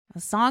A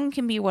song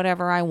can be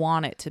whatever I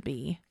want it to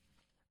be.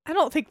 I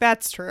don't think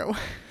that's true.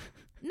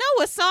 No,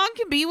 a song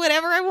can be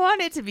whatever I want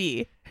it to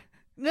be.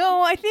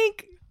 No, I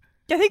think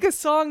a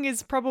song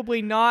is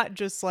probably not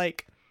just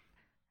like,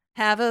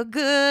 have a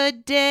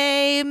good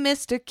day,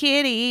 Mr.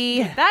 Kitty.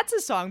 yeah, that's a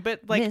song,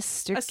 but like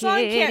Mr. a song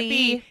can't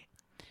be Kitty.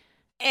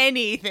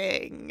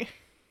 anything.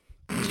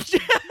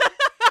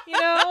 You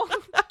know?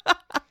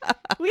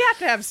 We have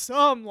to have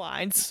some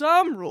lines,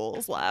 some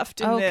rules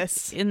left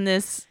in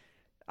these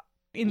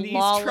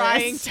lawless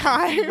trying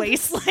times.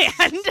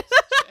 wasteland.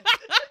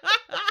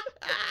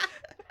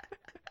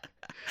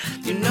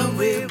 You know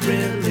we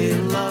really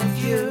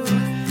love you.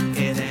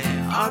 It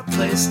ain't our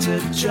place to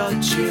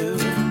judge you.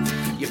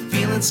 You're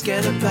feeling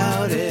scared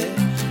about it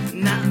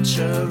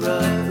naturally.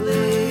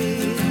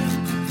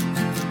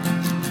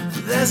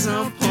 There's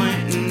no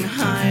point in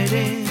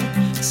hiding,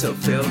 so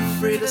feel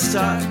free to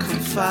start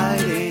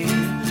confiding.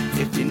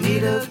 If you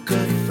need a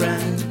good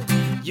friend,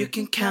 you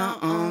can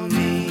count on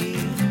me.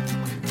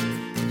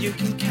 You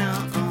can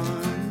count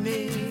on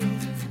me.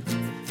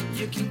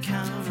 You can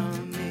count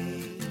on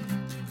me.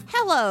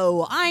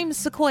 Hello, I'm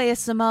Sequoia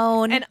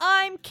Simone. And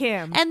I'm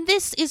Kim. And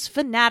this is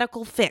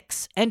Fanatical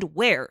Fix and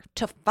where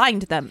to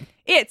find them.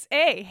 It's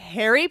a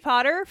Harry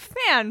Potter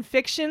fan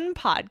fiction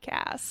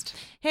podcast.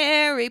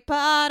 Harry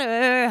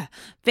Potter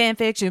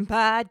fanfiction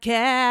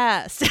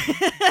podcast.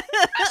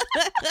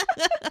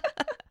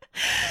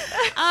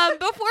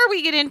 Before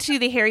we get into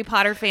the Harry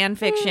Potter fan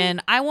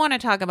fiction, I want to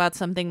talk about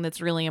something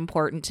that's really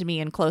important to me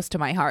and close to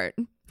my heart.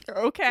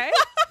 Okay.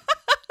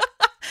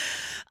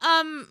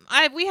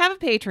 We have a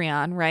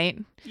Patreon, right?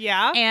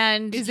 Yeah.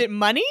 And is it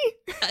money?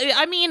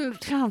 I mean,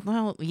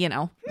 well, you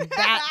know,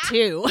 that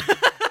too.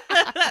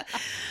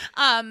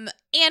 And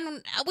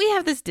we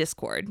have this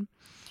Discord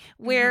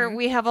where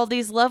we have all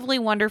these lovely,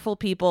 wonderful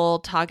people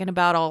talking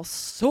about all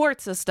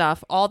sorts of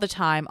stuff all the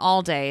time,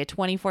 all day,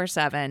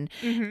 24/7.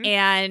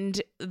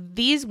 And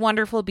these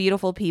wonderful,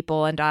 beautiful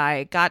people and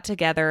I got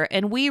together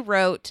and we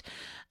wrote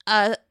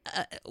a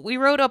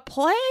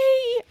play,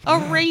 a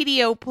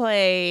radio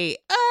play,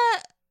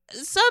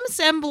 some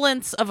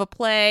semblance of a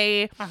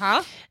play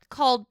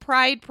called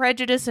Pride,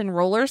 Prejudice, and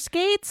Roller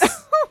Skates.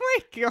 Oh my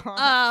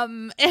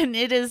god. And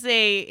it is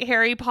a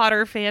Harry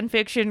Potter fan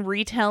fiction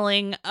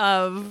retelling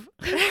of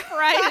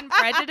Pride and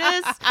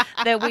Prejudice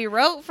that we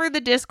wrote for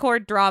the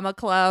Discord Drama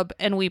Club,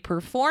 and we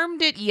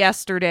performed it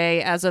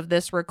yesterday as of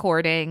this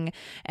recording.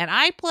 And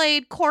I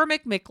played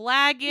Cormac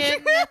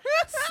McLagan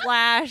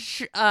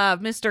slash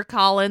Mr.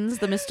 Collins,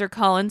 the Mr.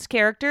 Collins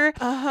character.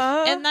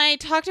 And I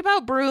talked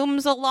about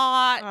brooms a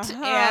lot,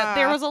 and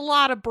there was a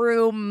lot of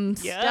broom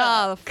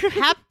stuff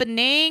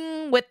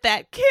happening with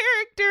that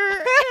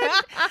character.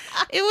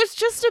 It was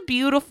just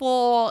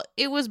beautiful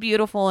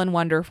and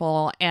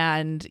wonderful.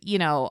 And, you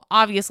know,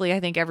 obviously I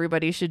think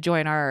everybody should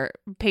join our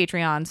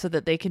Patreon so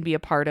that they can be a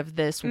part of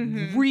this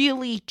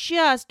really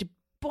just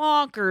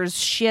bonkers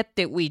shit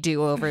that we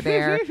do over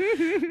there.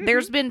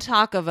 There's been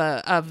talk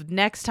of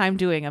next time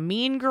doing a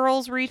Mean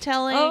Girls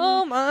retelling.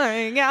 Oh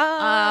my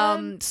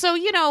god. So,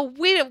 you know,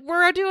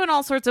 we're doing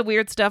all sorts of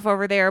weird stuff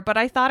over there, but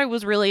I thought it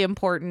was really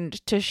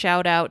important to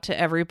shout out to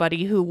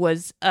everybody who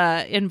was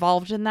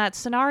involved in that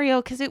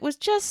scenario, because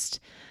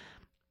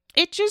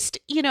it just,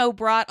 you know,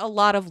 brought a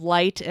lot of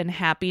light and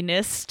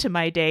happiness to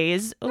my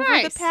days over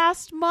the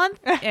past month.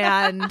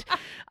 And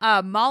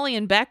Molly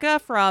and Becca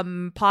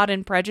from Pod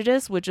and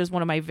Prejudice, which is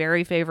one of my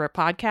very favorite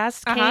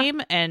podcasts,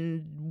 came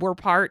and were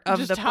part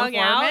of the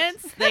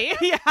performance.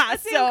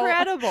 That's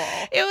incredible.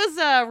 It was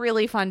a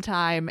really fun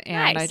time,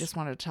 and I just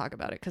wanted to talk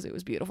about it because it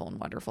was beautiful and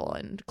wonderful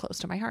and close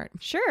to my heart.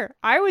 Sure.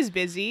 I was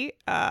busy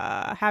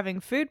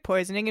having food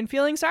poisoning and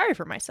feeling sorry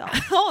for myself.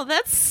 Oh,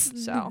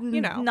 that's so, you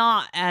know,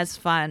 not as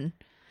fun.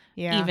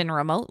 Yeah. Even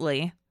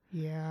remotely.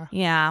 Yeah.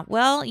 Yeah.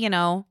 Well, you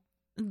know,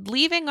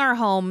 leaving our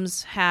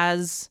homes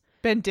has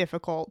been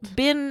difficult.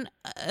 Been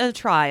a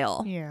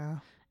trial. Yeah.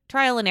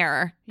 Trial and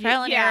error.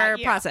 Trial and error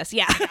process.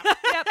 Yeah.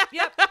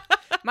 Yep.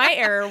 My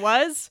error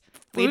was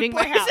leaving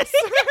my house.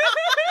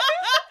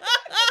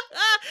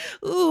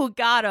 Ooh,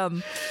 got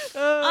him. Is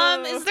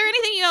there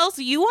anything else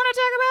you want to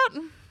talk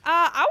about?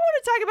 I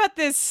want to talk about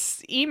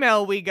this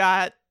email we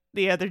got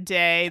the other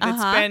day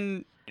that's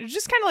been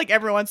just kind of like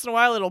every once in a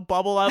while it'll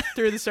bubble up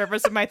through the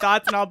surface of my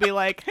thoughts and I'll be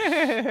like,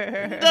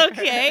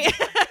 okay.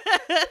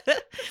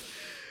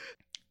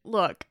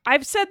 Look,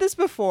 I've said this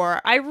before.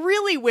 I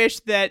really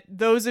wish that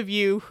those of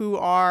you who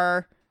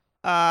are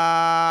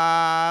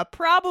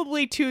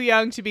probably too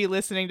young to be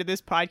listening to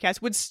this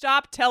podcast would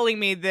stop telling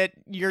me that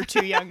you're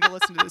too young to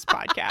listen to this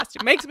podcast.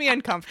 It makes me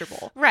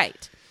uncomfortable.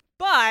 Right.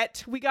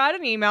 But we got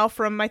an email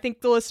from, I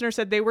think the listener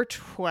said they were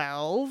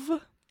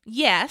 12.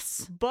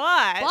 Yes.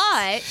 But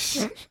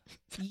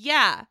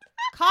yeah.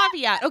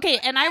 Caveat. Okay,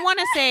 and I want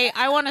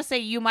to say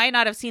you might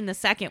not have seen the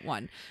second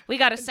one. We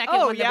got a second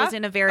one that was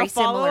in a very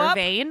similar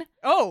vein.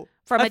 Oh,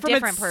 from a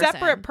different person.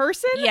 Separate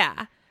person?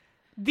 Yeah.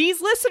 These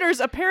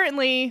listeners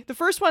apparently, the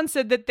first one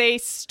said that they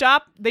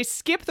skip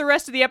the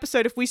rest of the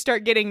episode if we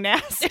start getting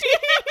nasty.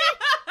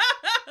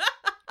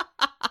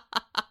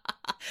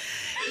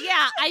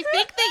 Yeah, I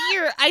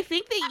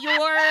think that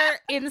your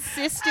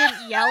insistent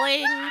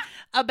yelling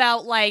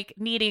about like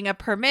needing a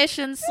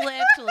permission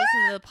slip to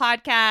listen to the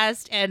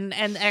podcast and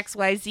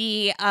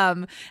XYZ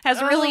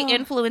has really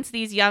influenced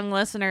these young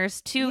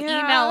listeners to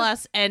email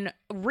us and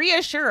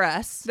reassure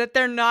us that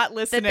they're not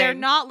listening. That they're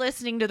not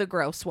listening to the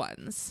gross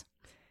ones.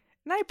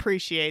 And I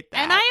appreciate that.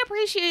 And I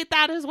appreciate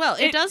that as well.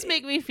 It does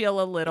make me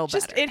feel a little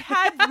better. It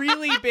had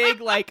really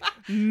big, like,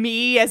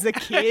 me as a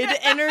kid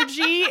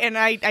energy, and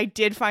I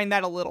did find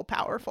that a little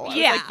powerful. I was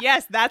like,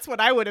 yes, that's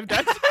what I would have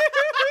done.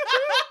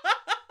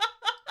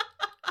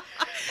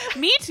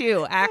 Me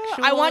too,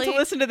 actually. I want to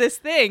listen to this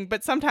thing,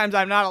 but sometimes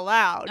I'm not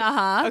allowed,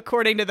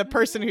 according to the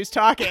person who's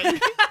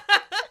talking.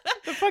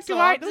 The fuck do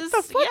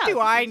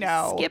I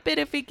know? Skip it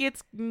if it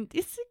gets nasty.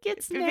 This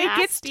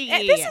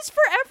is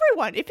for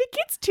everyone. If it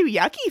gets too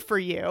yucky for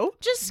you,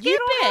 just skip you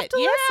don't have it. to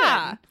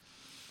listen.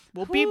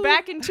 We'll be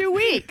back in 2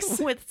 weeks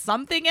with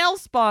something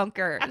else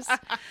bonkers.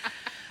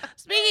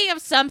 Speaking of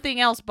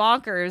something else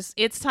bonkers,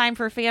 it's time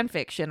for fan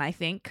fiction, I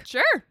think.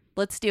 Sure.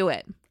 Let's do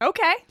it.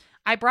 Okay.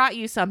 I brought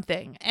you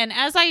something. And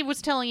as I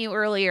was telling you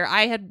earlier,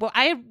 I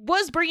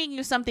was bringing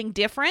you something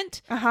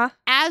different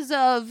as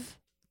of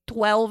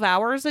 12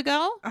 hours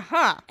ago.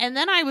 And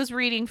then I was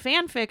reading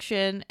fan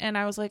fiction and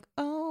I was like,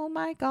 oh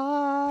my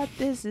God,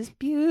 this is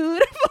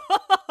beautiful.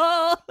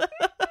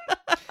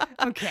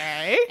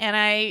 Okay. And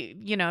I,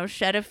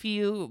 shed a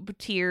few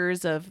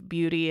tears of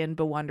beauty and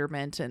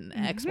bewilderment and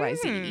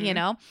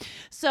XYZ,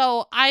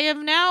 So I have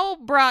now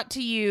brought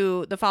to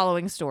you the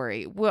following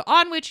story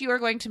on which you are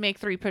going to make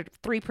three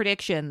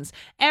predictions.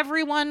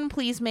 Everyone,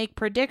 please make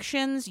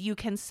predictions. You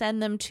can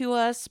send them to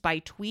us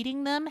by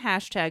tweeting them,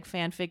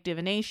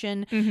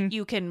 #fanficdivination.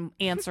 You can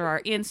answer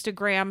our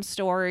Instagram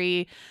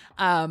story,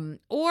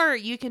 or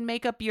you can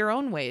make up your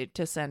own way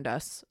to send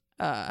us.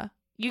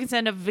 You can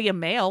send it via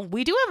mail.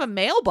 We do have a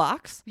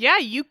mailbox. Yeah,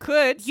 you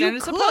could send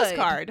us a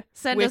postcard.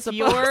 Send us a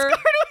postcard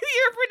with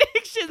your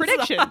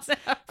predictions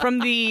from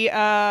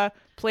the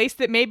place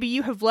that maybe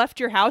you have left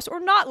your house or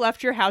not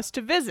left your house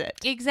to visit.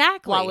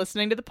 Exactly. While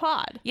listening to the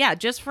pod. Yeah,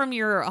 just from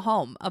your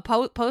home. A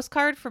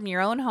postcard from your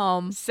own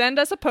home. Send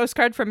us a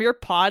postcard from your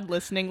pod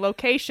listening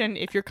location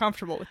if you're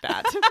comfortable with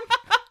that.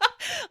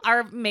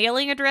 Our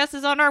mailing address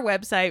is on our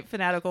website,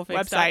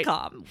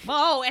 fanaticalfix.com.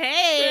 Oh,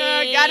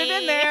 hey! Got it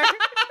in there.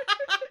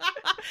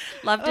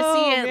 Love to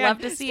see it. Man. Love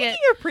to see it.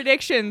 Speaking of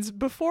predictions,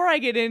 before I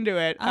get into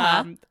it,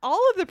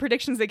 all of the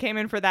predictions that came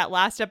in for that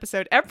last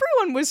episode,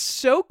 everyone was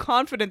so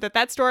confident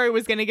that story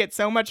was going to get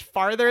so much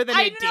farther than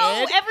it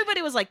did.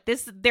 Everybody was like,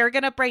 they're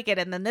going to break it,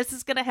 and then this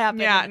is going to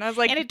happen. Yeah, and I was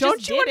like,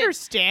 don't you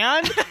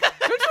understand?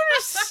 Don't you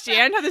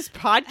understand how this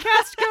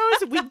podcast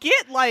goes? We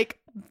get, like,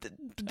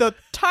 the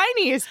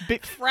tiniest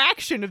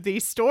fraction of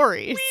these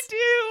stories. We do.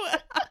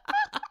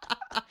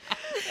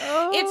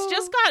 It's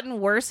just gotten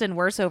worse and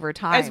worse over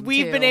time. As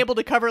we've been able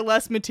to cover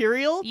less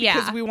material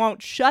because we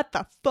won't shut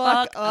the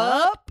fuck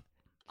up.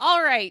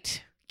 All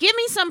right. Give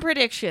me some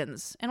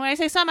predictions. And when I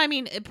say some, I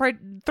mean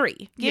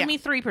 3. Give me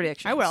 3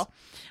 predictions. I will.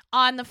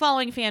 On the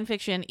following fan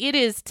fiction, it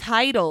is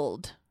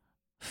titled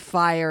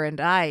Fire and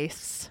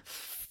Ice.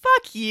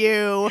 Fuck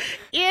you.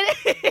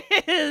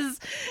 It is.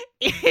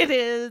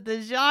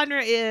 The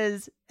genre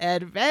is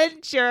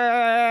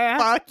adventure.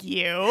 Fuck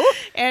you.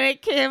 And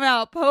it came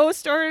out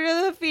post Order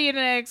to the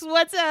Phoenix.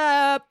 What's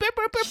up?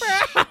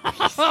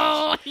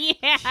 Oh,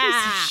 yeah.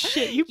 Piece of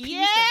shit. You piece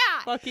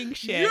of fucking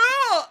shit.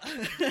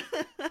 Yeah.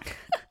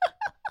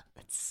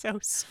 That's so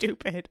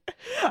stupid.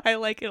 I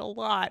like it a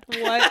lot.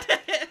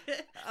 What?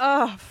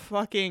 Oh,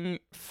 fuck me.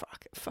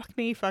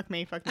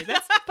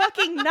 That's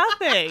fucking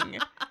nothing.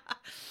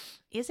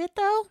 Is it,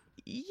 though?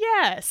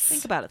 Yes.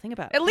 Think about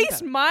it. At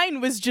least mine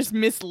was just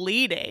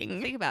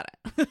misleading. Think about it.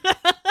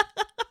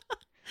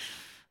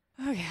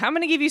 Okay, I'm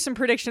going to give you some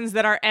predictions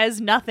that are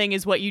as nothing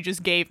as what you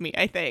just gave me,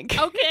 I think.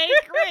 Okay,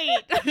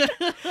 great.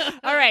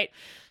 All right.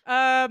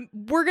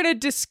 We're going to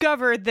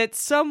discover that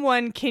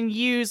someone can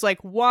use,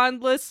 like,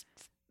 wandless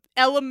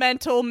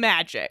elemental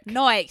magic.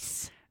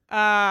 Nice.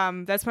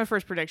 That's my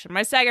first prediction.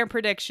 My second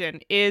prediction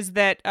is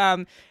that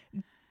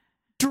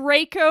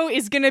Draco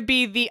is going to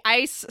be the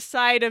ice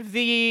side of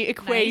the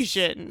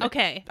equation. Nice.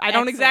 Okay. I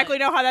don't exactly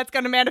know how that's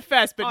going to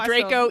manifest, but awesome.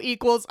 Draco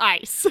equals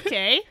ice.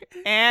 Okay.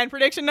 And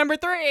prediction number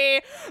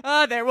 3,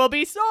 there will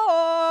be swords.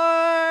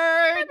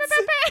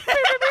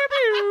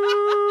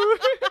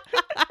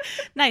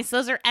 Nice.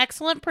 Those are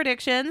excellent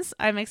predictions.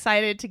 I'm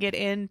excited to get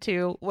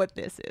into what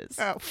this is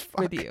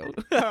with you.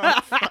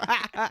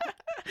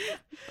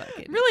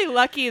 Really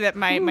lucky that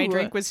my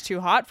drink was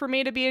too hot for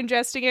me to be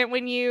ingesting it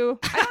when you...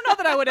 I don't know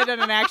that I would have done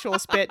an actual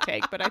spit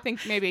take, but I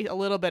think maybe a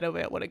little bit of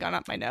it would have gone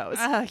up my nose.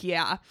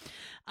 Yeah.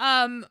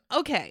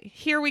 Okay,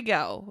 here we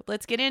go.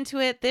 Let's get into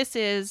it. This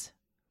is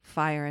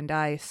Fire and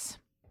Ice.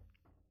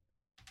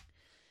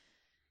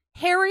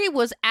 Harry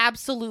was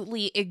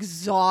absolutely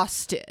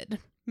exhausted.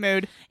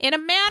 Mood. In a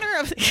matter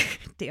of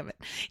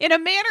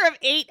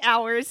 8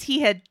 hours,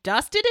 he had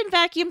dusted and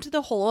vacuumed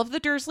the whole of the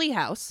Dursley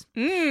house,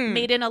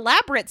 made an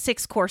elaborate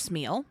 6-course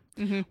meal,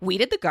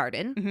 weeded the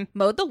garden,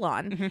 mowed the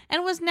lawn,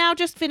 and was now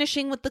just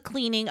finishing with the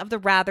cleaning of the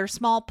rather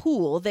small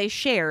pool they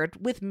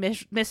shared with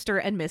Mr.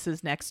 and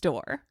Mrs. next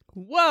door.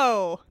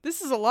 Whoa,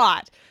 this is a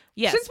lot.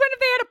 Yes. Since when have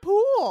they had a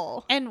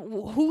pool? And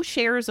who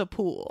shares a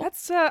pool?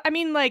 That's I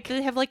mean, like, Do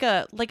they have like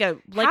a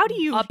how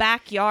do you a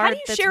backyard? how do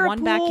you that's share one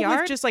a pool backyard?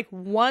 with just like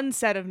one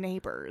set of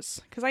neighbors?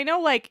 Because I know,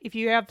 like, if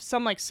you have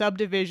some like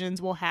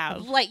subdivisions, will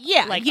have like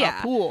a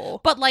pool.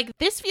 But like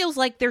this feels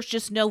like there's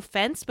just no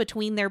fence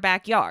between their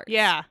backyards.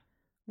 Yeah,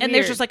 and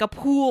there's just like a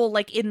pool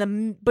like in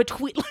the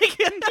between, like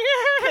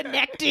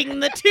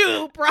connecting the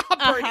two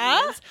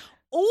properties,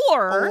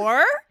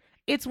 or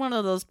it's one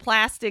of those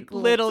plastic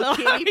little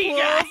kiddie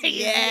pools.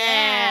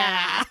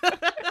 Yeah.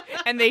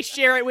 And they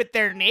share it with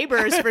their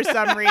neighbors for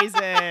some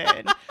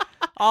reason.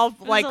 All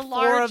like a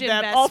 4 of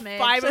them,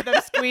 investment. all 5 of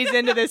them squeeze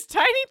into this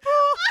tiny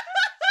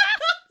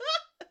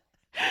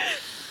pool.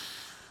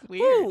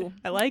 Weird. Ooh.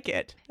 I like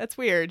it. That's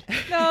weird.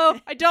 No,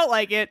 I don't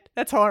like it.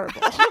 That's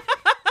horrible.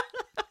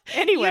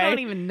 Anyway. You don't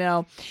even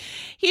know.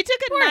 He took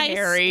a Poor nice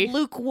Harry.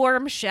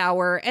 lukewarm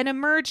shower and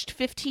emerged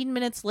 15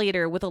 minutes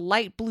later with a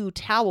light blue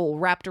towel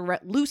wrapped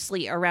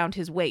loosely around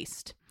his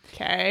waist.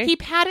 Okay. He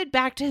padded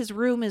back to his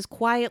room as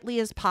quietly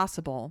as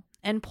possible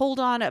and pulled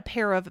on a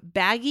pair of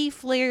baggy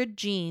flared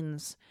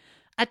jeans,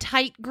 a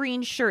tight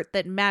green shirt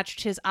that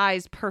matched his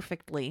eyes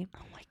perfectly.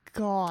 Oh my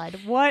God.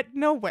 What?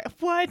 No way.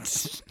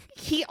 What?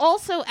 He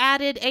also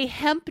added a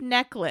hemp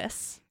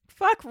necklace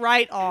Fuck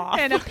right off.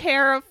 and a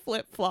pair of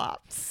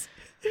flip-flops.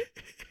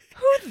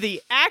 Who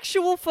the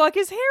actual fuck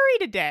is Harry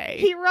today?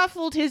 He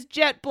ruffled his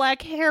jet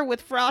black hair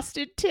with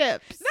frosted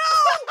tips. No!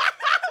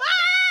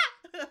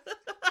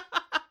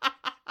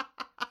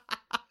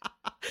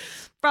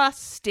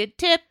 Frosted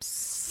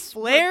tips.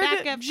 Flared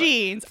Back up-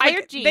 jeans.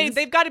 Flared jeans.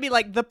 They've got to be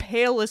like the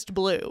palest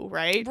blue,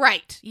 right?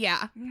 Right,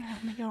 yeah. Oh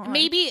my God.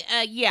 Maybe,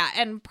 yeah,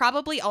 and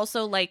probably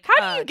also like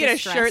How do you get a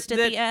shirt distressed at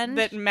the end?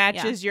 that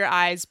matches your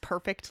eyes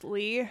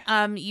perfectly?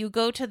 You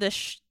go to the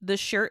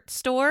shirt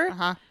store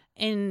Uh-huh.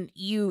 and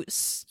you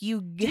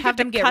you have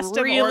them get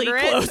custom really order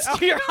it? close Oh.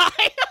 to your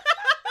eye.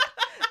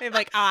 They have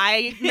like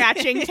eye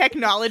matching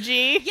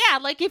technology. Yeah,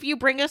 like if you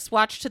bring a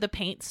swatch to the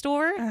paint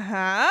store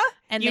Uh-huh.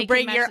 and You they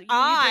bring can your match-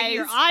 you bring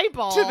your eyes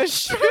eyeball to the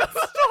shirt store.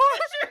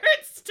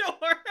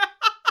 store.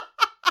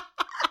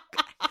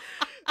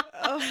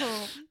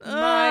 Oh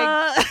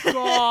my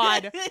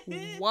God.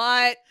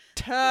 What?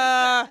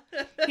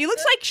 He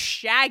looks like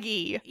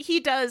Shaggy. He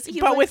does.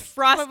 But with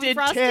frosted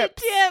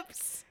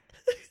tips.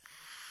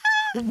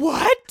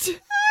 What?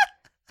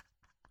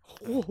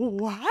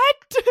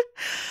 What?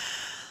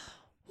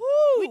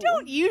 We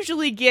don't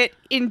usually get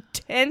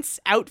intense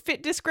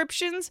outfit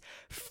descriptions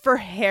for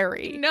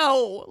Harry.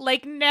 No,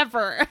 like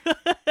never.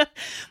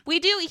 We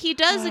do. He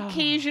does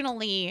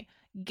occasionally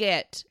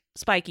get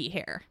spiky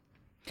hair.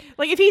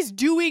 Like if he's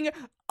doing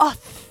a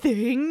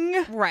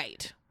thing,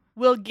 Right.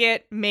 we'll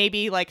get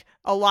maybe like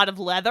a lot of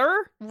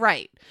leather.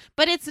 Right.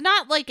 But it's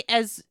not like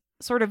as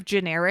sort of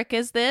generic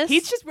as this.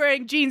 He's just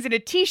wearing jeans and a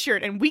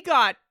t-shirt and we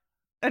got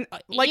an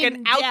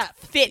in-depth,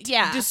 outfit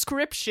yeah.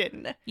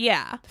 description.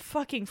 Yeah.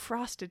 Fucking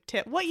frosted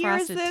tip. What year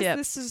Frosted is this? tips.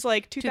 This is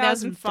like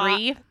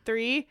 2003.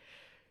 3?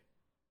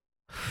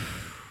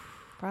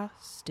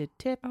 Frosted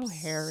tips. Oh,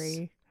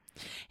 Harry.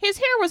 His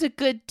hair was a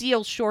good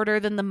deal shorter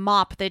than the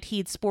mop that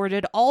he'd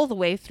sported all the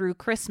way through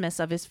Christmas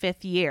of his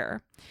 5th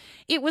year.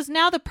 It was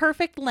now the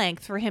perfect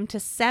length for him to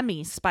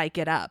semi-spike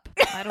it up.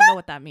 I don't know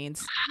what that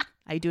means.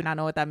 I do not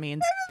know what that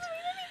means.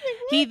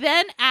 He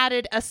then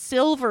added a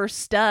silver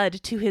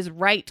stud to his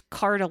right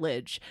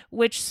cartilage,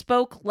 which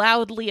spoke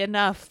loudly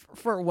enough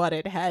for what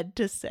it had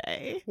to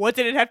say. What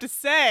did it have to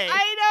say?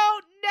 I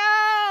don't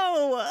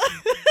know.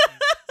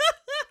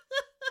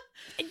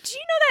 Do you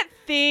know that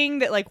thing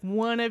that like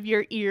one of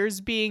your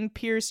ears being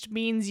pierced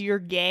means you're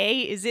gay?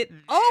 Is it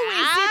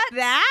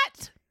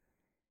that?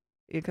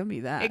 It could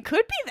be that. It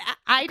could be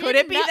that. Could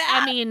it it be be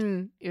that? I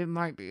mean, it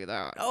might be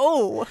that.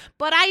 Oh,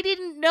 But I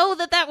didn't know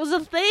that that was a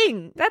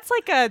thing. that's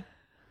like a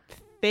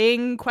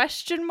thing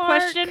question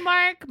mark? Question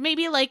mark?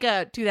 Maybe like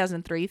a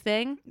 2003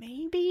 thing.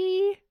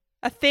 Maybe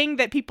a thing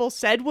that people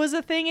said was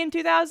a thing in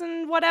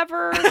 2000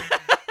 whatever.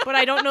 But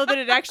I don't know that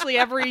it actually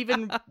ever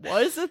even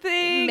was a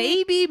thing.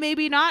 Maybe,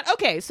 maybe not.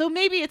 Okay, so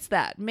maybe it's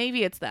that.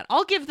 Maybe it's that.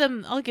 I'll give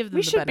them We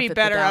the should be benefit of the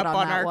better doubt up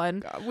on that our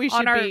one. We On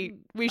should our- be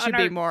on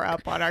our- more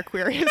up on our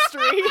queer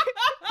history.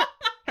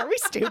 Are we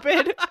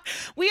stupid?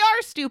 We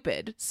are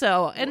stupid.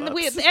 So, and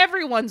Whoops.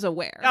 everyone's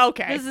aware.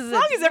 Okay. This is As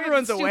long as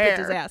everyone's stupid aware.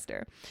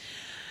 disaster.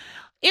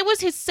 It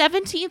was his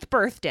 17th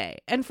birthday,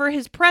 and for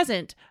his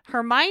present,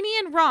 Hermione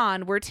and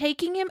Ron were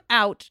taking him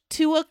out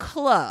to a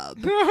club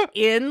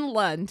in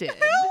London.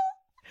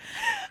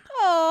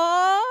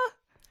 Aww.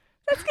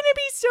 That's gonna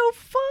be so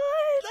fun.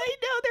 I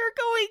know they're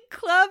going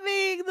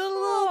clubbing. The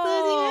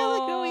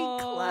little going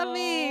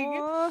clubbing.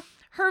 Aw.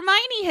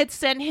 Hermione had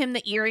sent him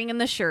the earring and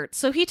the shirt,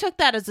 so he took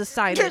that as a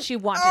sign that she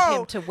wanted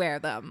him to wear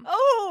them.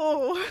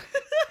 Oh.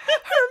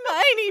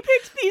 Hermione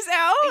picked these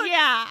out.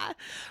 Yeah.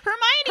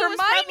 Hermione was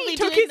probably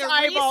took doing his the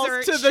eyeballs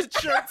research. to the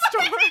shirt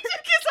store. He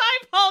took his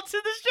eyeball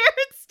to the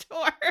shirt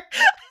store.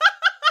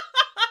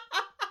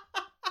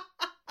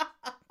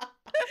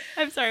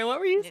 I'm sorry, what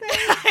were you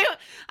saying?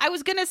 I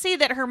was gonna say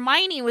that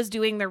Hermione was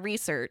doing the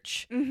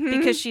research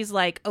because she's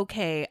like,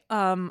 okay,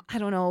 I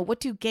don't know, what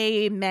do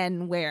gay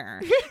men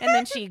wear? And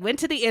then she went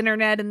to the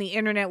internet, and the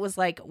internet was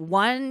like,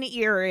 one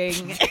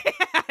earring.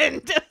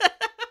 And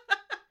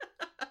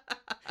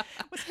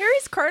Was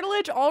Harry's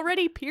cartilage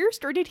already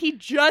pierced, or did he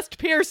just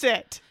pierce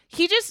it?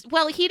 he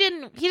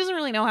doesn't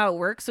really know how it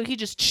works, so he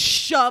just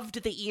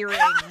shoved the earring.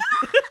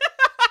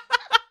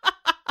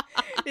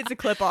 It's a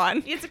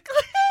clip-on. It's a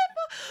clip.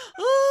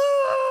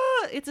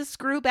 Ooh, it's a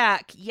screw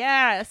back.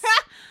 Yes.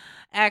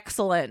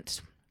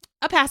 Excellent.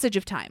 A passage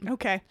of time.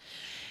 Okay.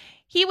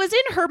 He was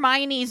in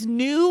Hermione's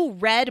new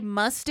red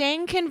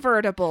Mustang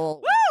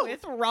convertible. Woo!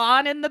 With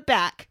Ron in the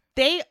back.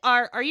 They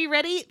are you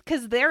ready?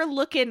 Because they're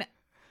looking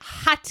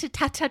hot.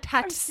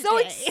 I'm so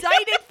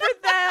excited for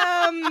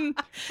them.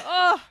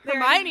 Oh,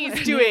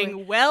 Hermione's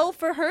doing well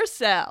for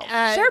herself.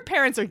 Her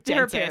parents are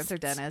dentists. Her parents are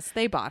dentists.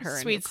 They bought her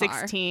Sweet a new car.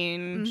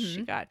 16.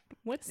 She got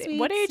what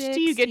Sweet age do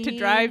you get to 16.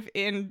 drive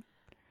in?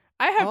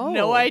 I have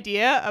no Oh.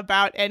 idea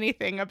about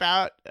anything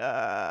about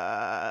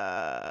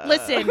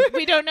Listen,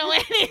 we don't know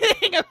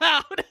anything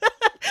about.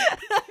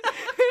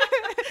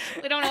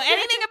 We don't know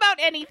anything about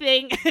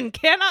anything and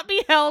cannot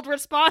be held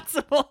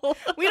responsible.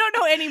 we don't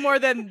know any more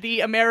than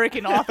the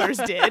American authors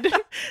did.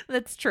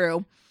 That's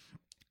true.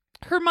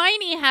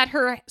 Hermione had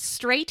her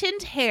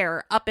straightened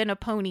hair up in a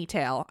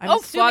ponytail.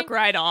 Fuck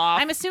right off.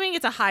 I'm assuming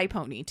it's a high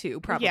pony too,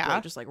 probably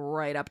just like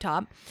right up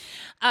top.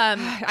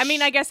 I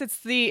mean, I guess it's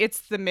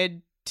the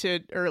mid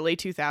to early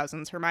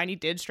 2000s. Hermione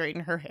did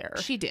straighten her hair.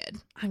 She did.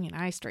 I mean,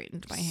 I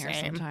straightened my hair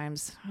Same.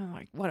 sometimes. I'm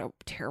like, what a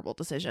terrible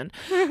decision.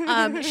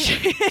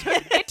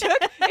 It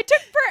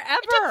took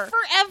forever.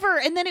 Forever,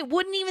 and then it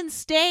wouldn't even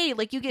stay.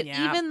 Like you get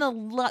Yeah. even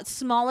the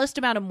smallest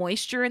amount of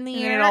moisture in the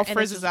And air, it all and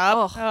frizzes just,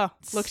 up. Oh,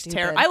 Looks stupid.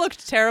 terrible. I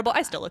looked terrible.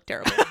 I still look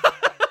terrible.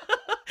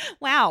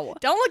 Wow.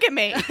 Don't look at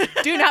me.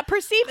 Do not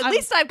perceive. At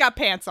least I've got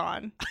pants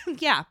on.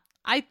 Yeah.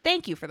 I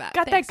thank you for that.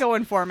 Got Thanks. that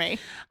going for me.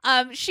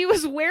 She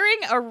was wearing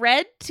a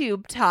red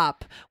tube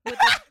top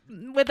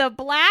with a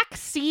black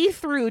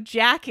see-through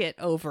jacket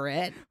over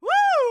it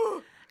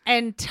Woo!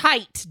 and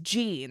tight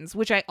jeans,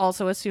 which I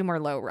also assume are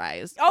low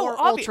rise. Oh, or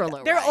ultra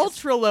low They're rise.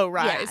 ultra low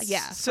rise.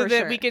 Yeah, So for that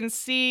sure. we can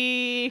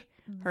see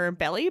her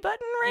belly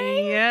button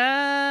ring.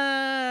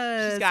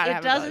 Yes. She's gotta it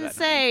have a belly doesn't button.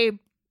 say,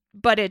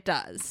 but it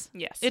does.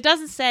 Yes. It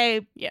doesn't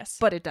say, Yes.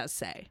 but it does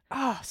say.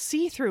 Oh,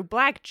 see-through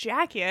black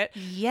jacket.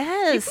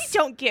 Yes. If we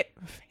don't get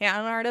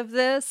fan art of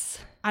this,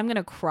 I'm going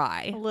to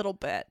cry. a little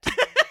bit.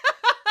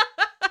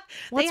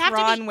 They What's have to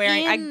Ron be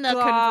wearing? in I the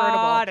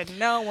gotta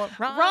know what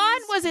Ron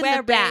Ron's was in wearing.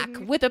 the back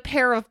with a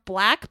pair of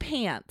black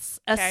pants,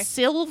 a Okay.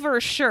 silver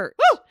shirt,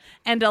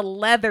 and a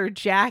leather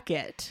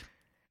jacket.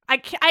 I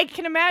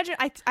can imagine.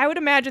 I would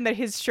imagine that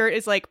his shirt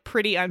is like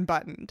pretty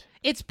unbuttoned.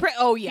 It's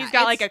oh yeah, He's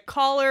got like it's a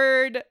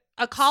collared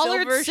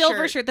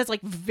silver shirt that's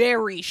like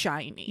very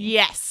shiny.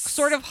 Yes.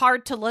 Sort of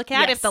hard to look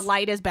at Yes. if the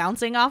light is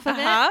bouncing off of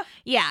Uh-huh. it.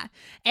 Yeah.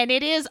 And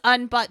it is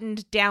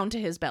unbuttoned down to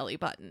his belly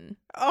button.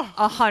 Oh,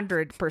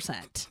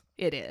 100%.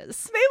 It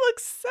is. they look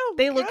so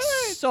They good. look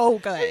so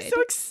good. I'm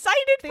so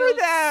excited They for look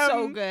them.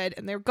 so good.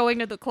 And they're going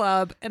to the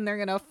club and they're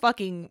going to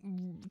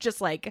fucking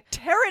just like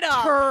Tear it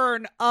up.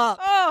 turn up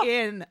Oh.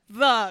 in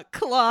the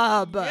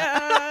club.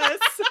 Yes.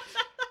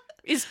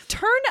 Is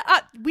turn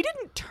up. We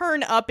didn't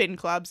turn up in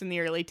clubs in the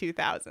early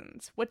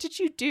 2000s. What did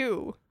you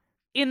do?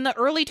 In the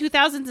early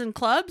 2000s in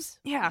clubs?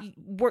 Yeah.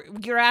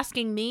 You're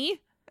asking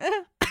me? I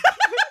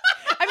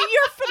mean,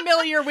 you're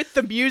familiar with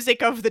the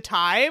music of the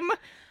time.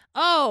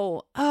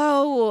 Oh,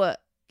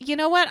 you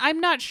know what? I'm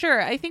not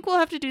sure. I think we'll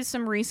have to do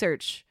some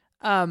research.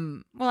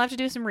 We'll have to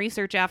do some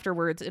research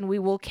afterwards, and we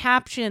will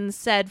caption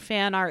said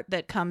fan art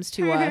that comes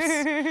to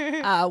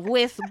us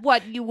with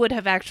what you would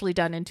have actually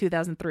done in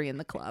 2003 in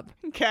the club.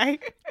 Okay.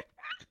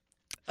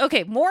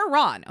 Okay, more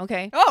Ron.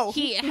 Okay. Oh,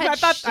 He had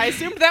I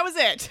assumed that was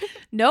it.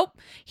 Nope.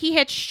 He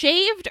had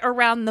shaved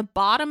around the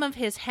bottom of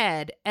his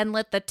head and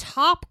let the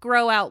top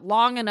grow out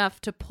long enough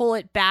to pull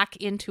it back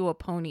into a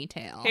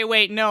ponytail. Hey,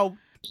 wait, no.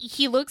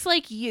 He looks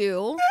like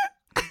you.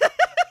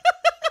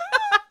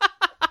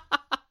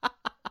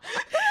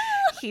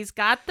 He's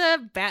got the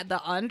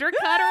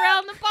undercut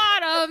around the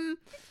bottom.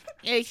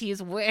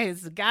 He's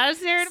got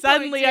his hair in a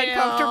Suddenly ponytail.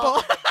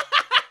 uncomfortable.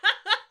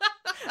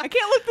 I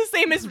can't look the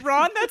same as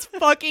Ron. That's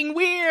fucking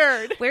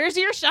weird. Where's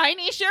your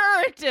shiny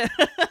shirt?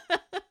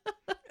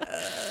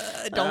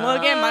 Don't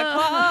look in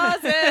my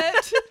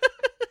closet.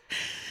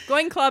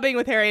 Going clubbing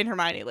with Harry and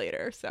Hermione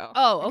later, so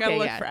Oh, I okay, gotta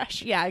look yeah.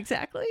 fresh. Yeah,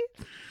 exactly.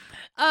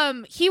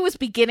 He was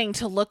beginning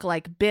to look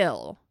like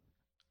Bill.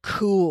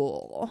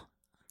 Cool.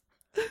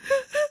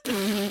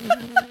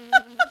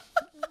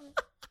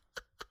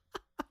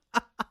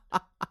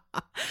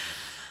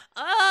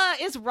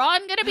 Is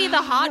Ron gonna be the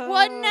hot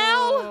one now?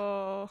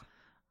 Oh.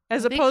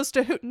 As opposed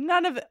to who?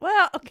 None of it.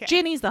 Well, okay.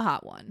 Ginny's the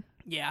hot one,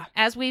 Yeah.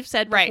 as we've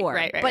said Right, before.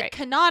 right, but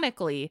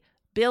canonically,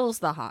 Bill's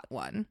the hot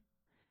one.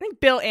 I think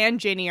Bill and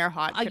Ginny are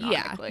hot Yeah,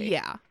 canonically.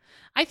 yeah.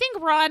 I think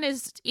Ron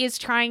is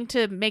trying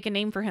to make a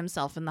name for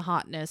himself in the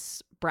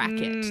hotness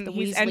bracket. The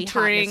He's Weasley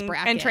hotness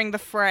bracket. entering the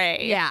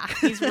fray. Yeah.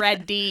 He's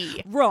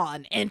ready.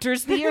 Ron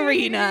enters the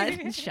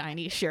arena.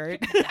 Shiny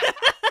shirt.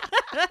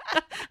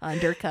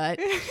 Undercut.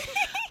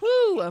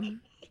 Woo.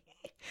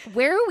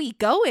 Where are we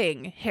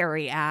going?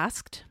 Harry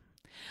asked.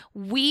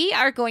 We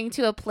are going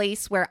to a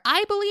place where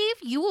I believe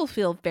you will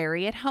feel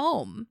very at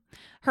home.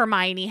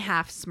 Hermione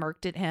half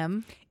smirked at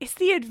him. Is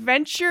the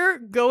adventure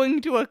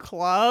going to a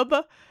club?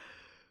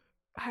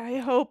 I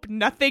hope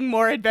nothing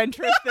more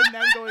adventurous than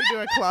them going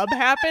to a club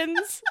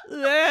happens.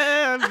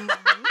 That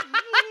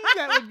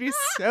would be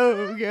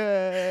so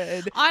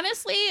good.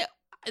 Honestly,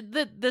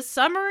 the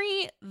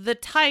summary, the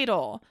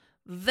title,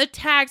 the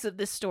tags of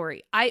this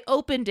story, I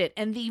opened it,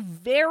 and the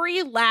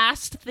very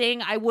last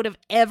thing I would have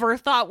ever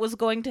thought was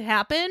going to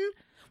happen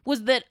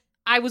was that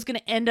I was going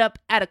to end up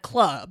at a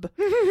club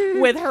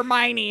with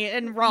Hermione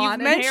and Ron You've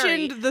and Harry.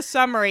 mentioned the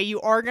summary.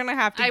 You are going to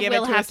have to give it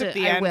to us at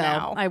the end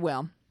now. I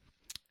will.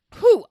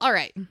 Whew, all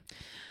right.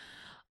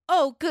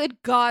 Oh,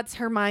 good gods,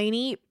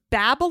 Hermione.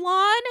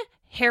 Babylon?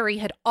 Harry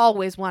had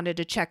always wanted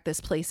to check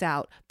this place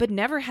out, but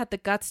never had the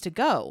guts to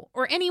go,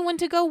 or anyone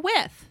to go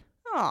with.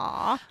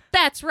 Aw.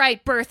 That's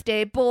right,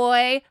 birthday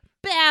boy.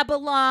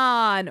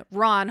 Babylon,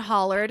 Ron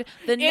hollered.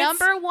 The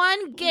number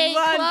one gay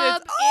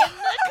club in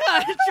the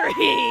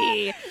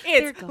country.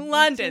 It's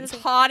London's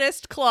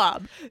hottest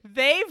club.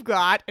 They've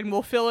got, and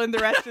we'll fill in the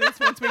rest of this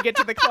once we get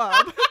to the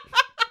club.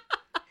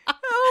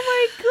 Oh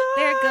my god.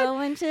 They're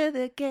going to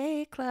the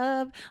gay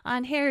club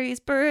on Harry's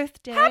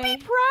birthday. Happy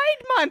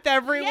Pride Month,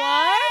 everyone.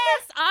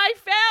 Yes, I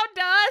found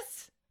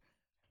us.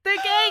 The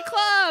gay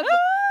club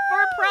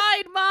for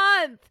Pride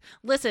Month.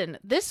 Listen,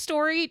 this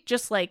story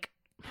just like...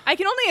 I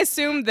can only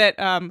assume that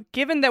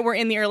given that we're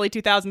in the early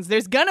 2000s,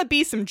 there's gonna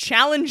be some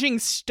challenging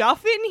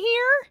stuff in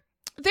here.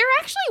 There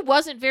actually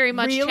wasn't very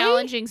much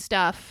challenging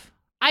stuff.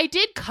 I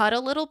did cut a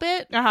little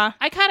bit. Uh-huh.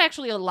 I cut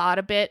actually a lot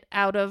of it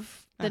out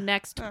of the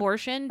next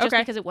portion just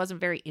because it wasn't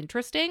very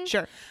interesting.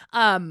 Sure.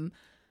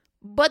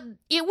 But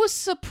it was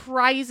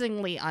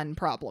surprisingly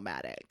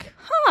unproblematic.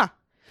 Huh.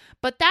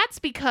 But that's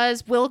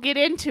because we'll get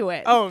into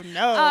it. Oh,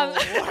 no.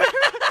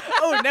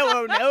 Oh, no,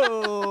 oh,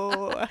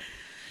 no.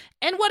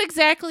 And what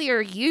exactly are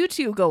you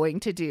two going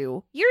to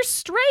do? You're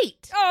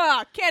straight.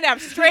 Oh, can't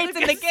have straights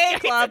in the gay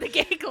club. The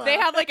gay club. They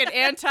have like an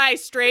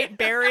anti-straight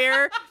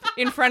barrier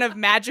in front of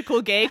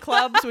magical gay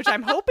clubs, which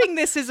I'm hoping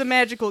this is a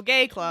magical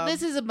gay club.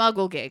 This is a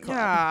muggle gay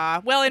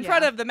club. Well, in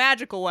front of the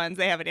magical ones,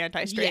 they have an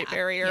anti-straight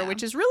barrier,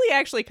 which is really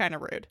actually kind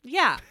of rude.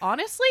 Yeah,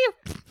 honestly.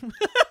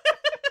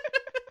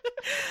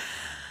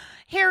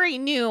 Harry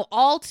knew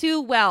all too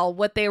well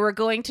what they were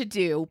going to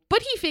do,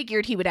 but he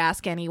figured he would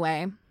ask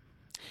anyway.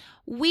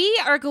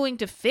 We are going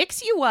to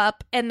fix you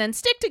up and then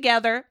stick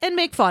together and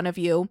make fun of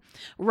you.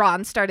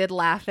 Ron started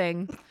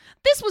laughing.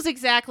 This was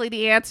exactly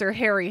the answer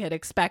Harry had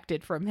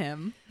expected from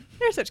him.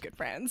 They're such good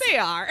friends. They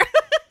are.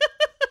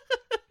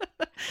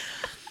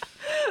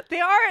 They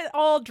are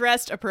all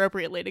dressed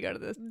appropriately to go to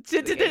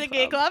the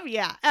gay club.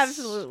 Yeah,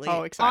 absolutely.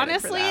 Oh, excited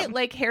Honestly, for them.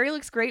 like Harry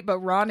looks great, but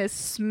Ron is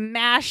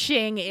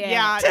smashing it.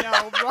 Yeah,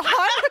 no,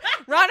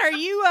 Ron, are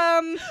you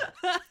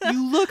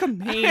you look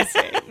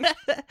amazing.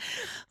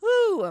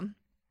 Ooh.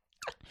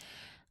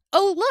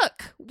 Oh,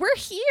 look, we're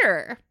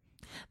here.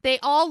 They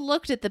all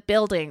looked at the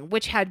building,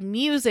 which had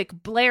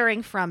music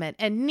blaring from it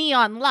and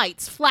neon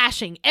lights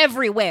flashing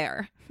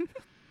everywhere.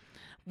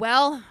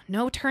 Well,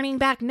 no turning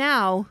back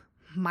now.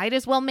 Might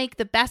as well make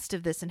the best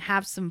of this and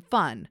have some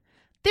fun.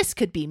 This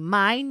could be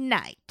my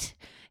night,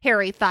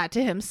 Harry thought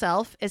to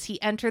himself as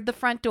he entered the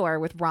front door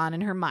with Ron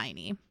and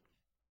Hermione.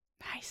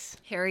 Nice.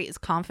 Harry is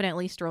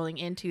confidently strolling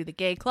into the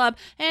gay club,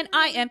 and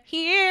I am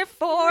here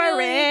for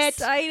it.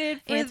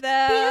 Excited for It's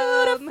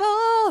them.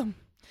 beautiful.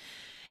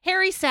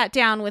 Harry sat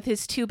down with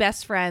his two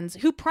best friends,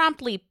 who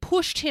promptly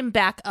pushed him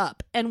back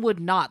up and would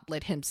not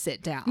let him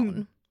sit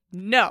down.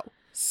 No,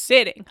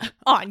 sitting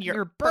on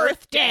your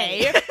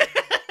birthday.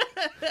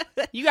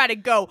 You got to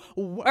go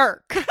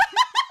work.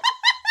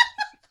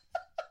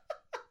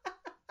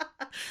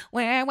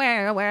 Where?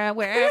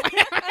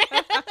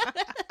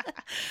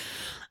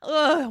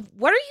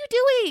 What are you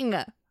doing?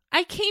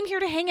 I came here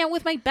to hang out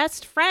with my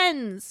best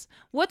friends.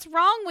 What's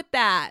wrong with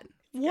that?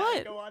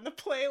 What? Go on the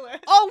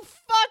playlist. Oh,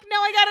 fuck. Now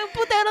I gotta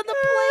put that on the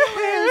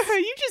playlist.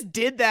 You just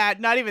did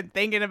that, not even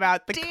thinking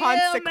about the Damn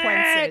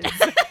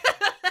consequences. it.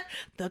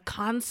 The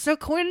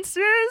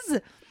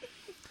consequences?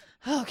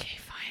 Okay,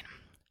 fine.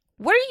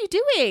 What are you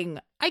doing?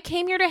 I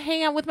came here to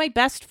hang out with my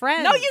best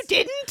friends. No, you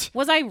didn't.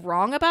 Was I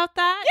wrong about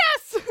that?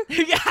 Yes.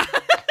 Yeah.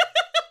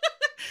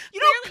 You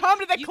don't come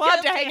to the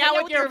club to hang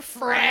out with your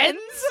friends.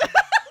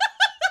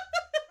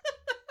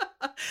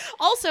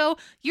 Also,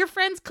 your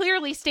friends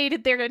clearly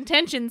stated their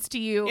intentions to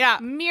you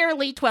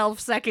merely 12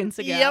 seconds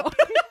ago. Yep.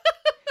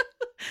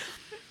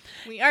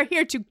 We are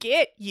here to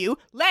get you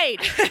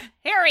laid.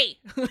 Harry!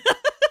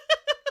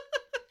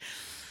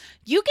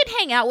 You can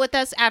hang out with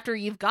us after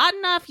you've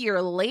gotten off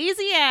your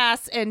lazy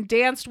ass and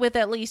danced with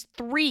at least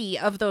 3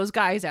 of those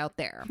guys out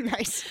there.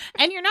 Nice.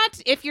 And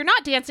if you're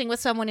not dancing with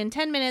someone in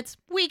 10 minutes,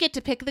 we get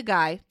to pick the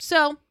guy.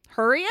 So,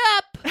 hurry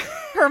up.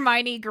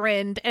 Hermione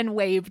grinned and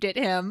waved at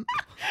him.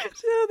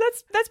 So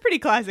that's pretty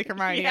classic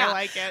Hermione. Yeah. I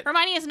like it.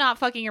 Hermione is not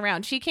fucking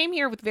around. She came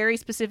here with very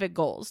specific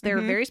goals. There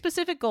are very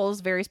specific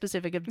goals, very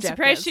specific I'm objectives.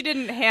 surprised she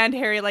didn't hand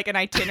Harry like an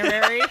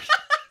itinerary.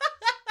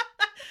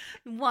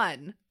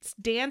 1,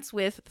 dance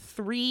with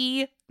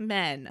 3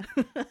 men.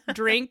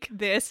 Drink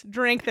this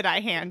drink that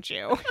I hand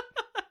you.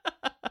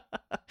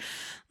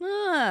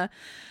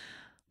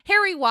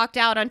 Harry walked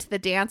out onto the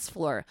dance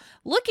floor,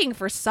 looking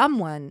for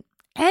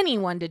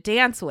anyone to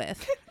dance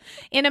with.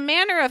 In a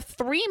matter of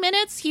 3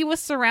 minutes, he was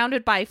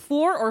surrounded by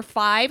 4 or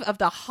 5 of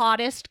the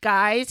hottest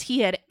guys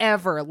he had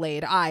ever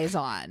laid eyes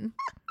on.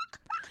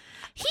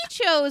 He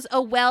chose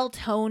a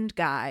well-toned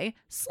guy,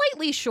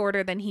 slightly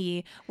shorter than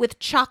he, with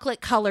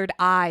chocolate-colored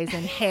eyes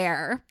and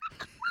hair.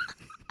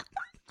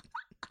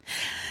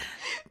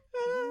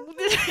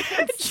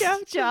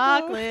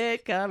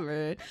 Chocolate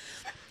covered.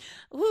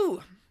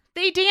 Ooh.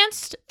 They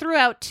danced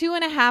throughout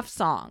 2.5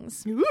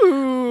 songs.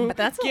 Ooh, But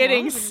that's a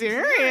getting long-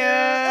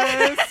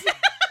 serious.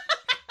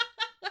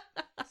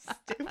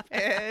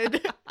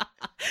 Stupid.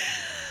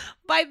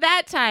 By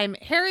that time,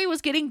 Harry was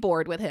getting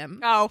bored with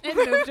him Oh, and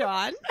moved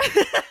on.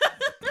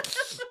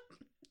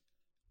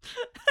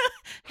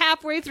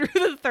 Halfway through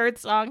the 3rd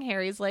song,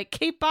 Harry's like,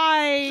 "Okay,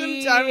 bye.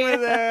 I'm done with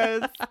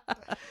this.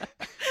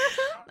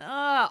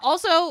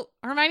 Also,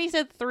 Hermione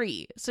said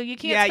 3, so you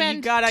can't spend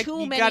you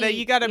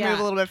gotta Yeah. move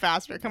a little bit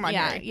faster. Come on,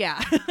 Harry. Yeah.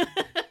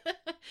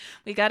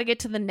 We got to get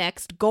to the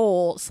next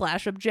goal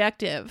 /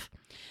 objective.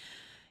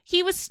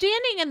 He was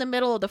standing in the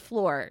middle of the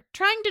floor,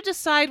 trying to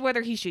decide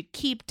whether he should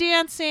keep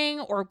dancing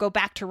or go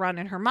back to Ron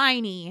and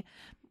Hermione,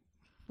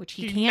 which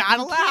he You're can't. not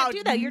you allowed. Can't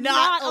do that. You're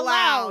Not not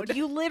allowed.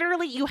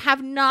 allowed. You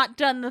have not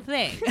done the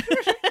thing.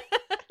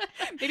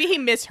 Maybe he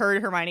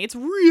misheard Hermione. It's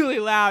really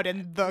loud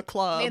in the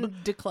club. In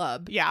the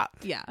club. Yeah.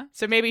 Yeah.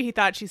 So maybe he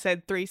thought she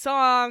said 3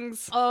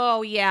 songs.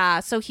 Oh,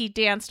 yeah. So he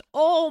danced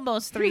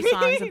almost 3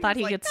 songs and thought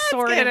he Like, could "That's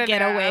sort good of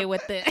get enough." away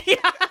with it.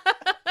 Yeah.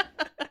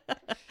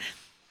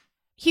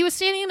 He was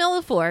standing in the middle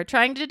of the floor,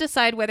 trying to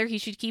decide whether he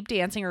should keep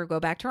dancing or go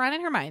back to Ron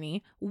and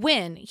Hermione,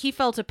 when he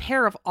felt a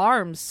pair of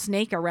arms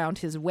snake around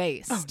his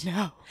waist. Oh,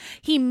 no.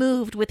 He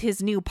moved with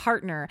his new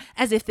partner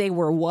as if they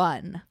were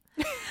one.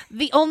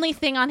 The only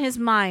thing on his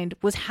mind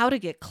was how to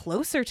get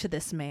closer to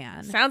this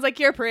man. Sounds like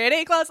you're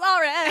pretty close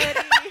already.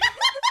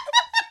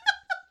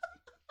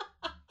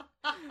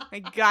 My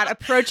God,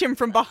 approach him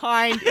from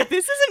behind. If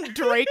this isn't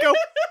Draco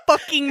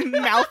fucking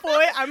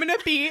Malfoy, I'm gonna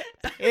be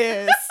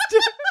pissed.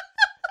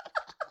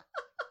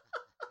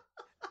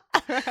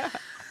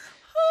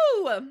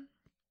 Ooh.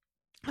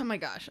 Oh my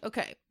gosh.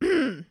 Okay.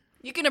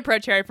 You can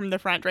approach Harry from the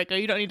front, Draco.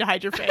 You don't need to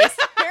hide your face.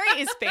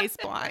 Harry is face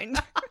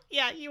blind.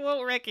 Yeah, he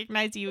won't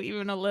recognize you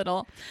even a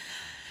little.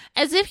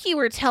 As if he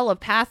were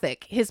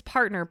telepathic, his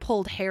partner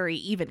pulled Harry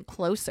even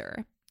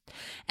closer.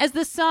 As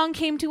the song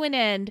came to an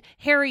end,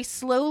 Harry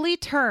slowly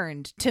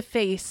turned to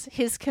face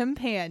his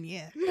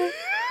companion.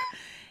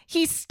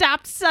 He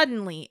stopped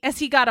suddenly as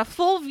he got a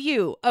full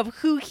view of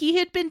who he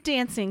had been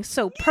dancing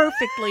so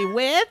perfectly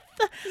with.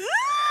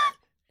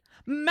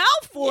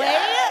 Malfoy!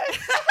 Yes.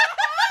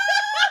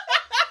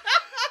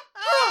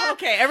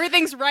 Okay,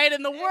 everything's right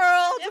in the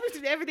world.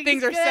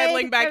 Things are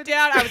settling back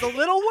down. I was a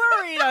little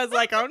worried. I was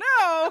like, oh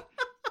no.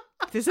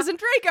 This isn't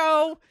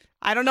Draco.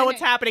 I don't know what's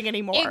happening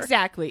anymore.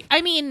 Exactly.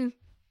 I mean,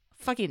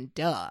 fucking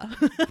duh.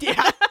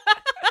 Yeah.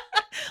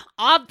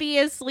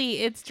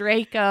 Obviously, it's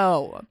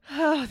Draco.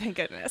 Oh, thank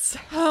goodness.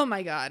 Oh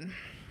my god.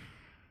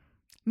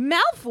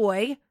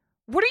 Malfoy,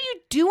 what are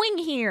you doing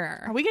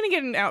here? Are we going to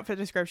get an outfit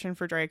description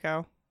for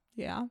Draco?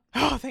 Yeah.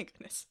 Oh, thank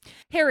goodness.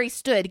 Harry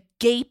stood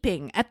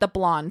gaping at the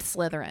blonde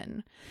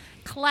Slytherin,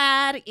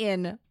 clad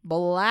in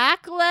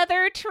black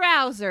leather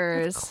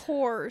trousers Of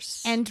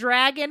course. and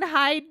dragon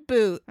hide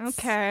boots.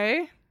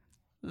 okay.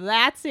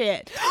 That's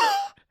it.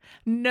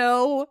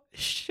 No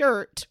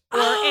shirt or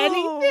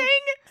anything.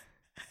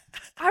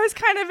 I was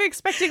kind of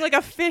expecting like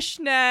a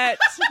fishnet,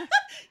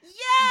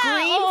 Yeah.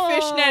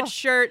 green fishnet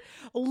shirt,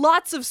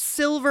 lots of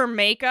silver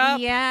makeup.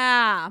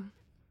 Yeah.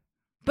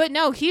 But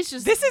no, he's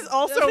just. This is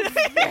also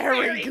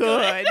very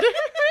good.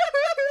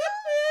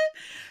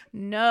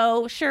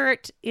 No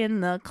shirt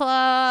in the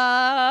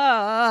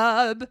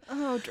club.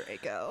 Oh,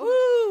 Draco.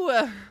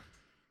 Ooh.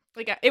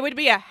 Like it would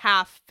be a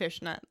half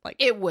fishnet, like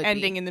It would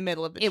ending be. in the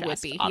middle of the It chest. would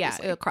be.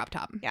 Obviously. Yeah, a crop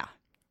top. Yeah.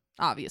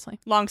 Obviously.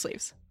 Long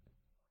sleeves.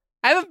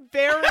 I have a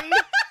very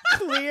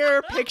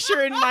clear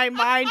picture in my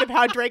mind of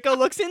how Draco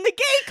looks in the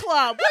gay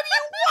club. What do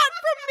you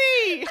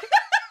want from me?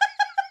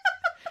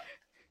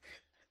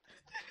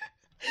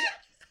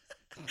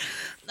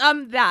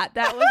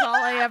 That was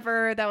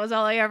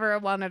all I ever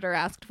wanted or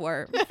asked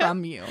for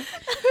from you.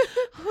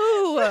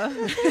 Ooh.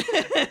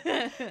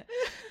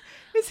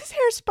 Is his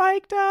hair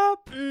spiked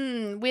up?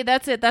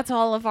 That's it. That's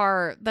all of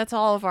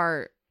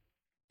our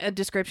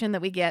description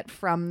that we get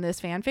from this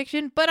fan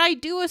fiction. But I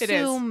do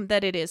assume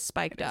that it is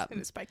spiked up. It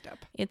is spiked up.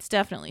 It's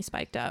definitely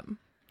spiked up.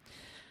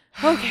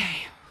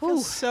 Okay.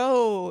 Feels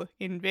so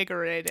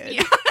invigorated.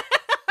 Yeah.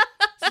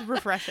 This is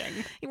refreshing.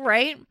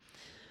 Right?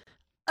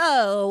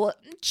 Oh,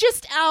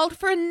 just out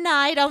for a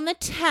night on the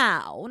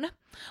town.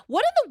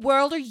 What in the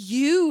world are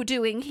you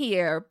doing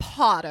here,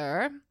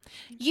 Potter?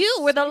 You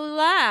were the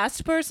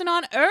last person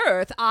on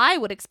Earth I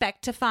would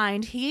expect to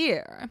find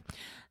here.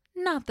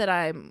 Not that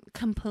I'm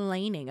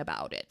complaining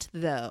about it,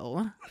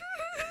 though.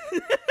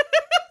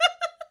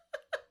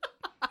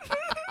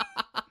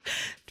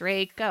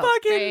 Draco,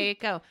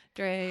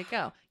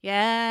 Draco.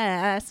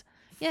 Yes.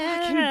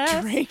 Yes.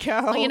 Fucking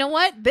Draco. Well, you know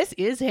what? This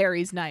is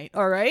Harry's night,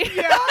 all right?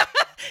 Yeah.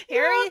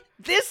 Harry,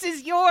 this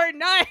is your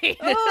night.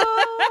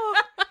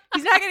 Oh.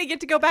 He's not going to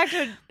get to go back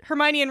to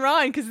Hermione and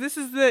Ron because this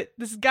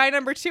is guy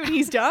number 2 and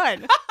he's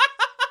done.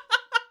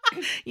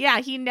 Yeah,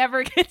 he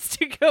never gets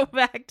to go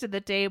back to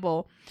the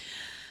table.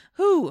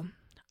 Who?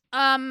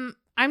 I'm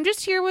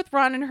just here with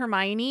Ron and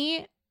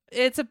Hermione.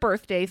 It's a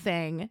birthday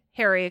thing,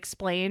 Harry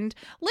explained,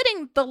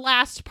 letting the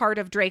last part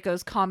of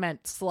Draco's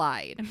comment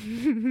slide.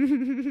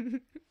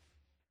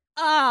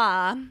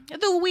 Ah,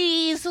 the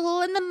weasel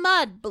and the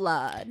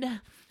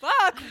mudblood.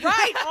 Fuck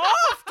right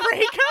off,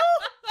 Draco.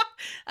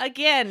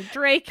 Again,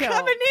 Draco.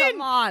 Coming in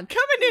hot.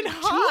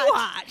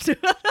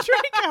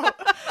 Draco.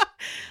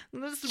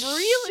 This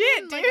really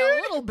Shit, like dude.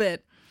 a little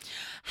bit.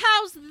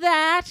 How's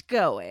that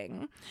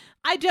going?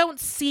 I don't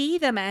see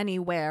them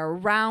anywhere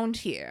around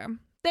here.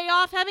 They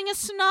off having a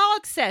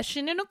snog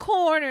session in a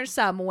corner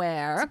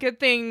somewhere. It's a good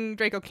thing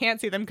Draco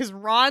can't see them because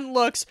Ron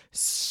looks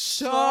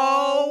so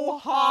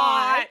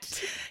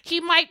hot. He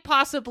might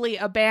possibly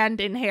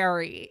abandon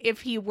Harry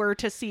if he were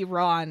to see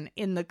Ron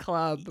in the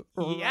club.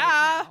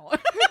 Yeah. Right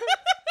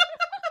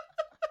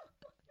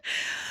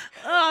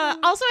now.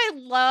 Also, I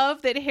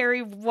love that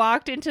Harry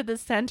walked into the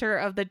center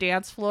of the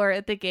dance floor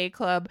at the gay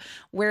club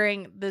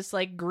wearing this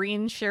like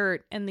green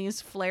shirt and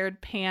these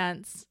flared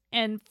pants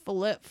and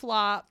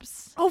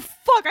flip-flops. Oh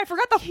fuck! I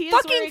forgot the He is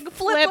fucking wearing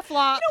flip-flops.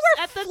 flip-flops You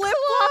know at the where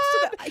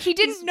flip-flops? club. He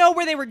didn't know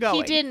where they were going.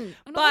 He didn't.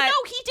 But No,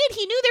 he did.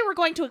 He knew they were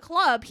going to a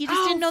club. He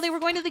just didn't know they were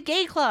going to the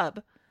gay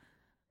club.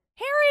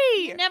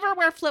 Harry. Never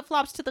wear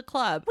flip-flops to the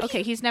club.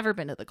 Okay, he's never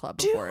been to the club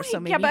before, so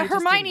maybe yeah, but he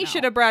just Hermione didn't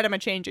should know. have brought him a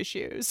change of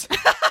shoes.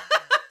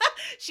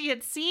 She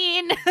had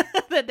seen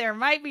that there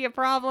might be a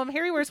problem.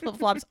 Harry wears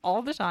flip-flops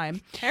all the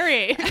time.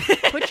 Harry,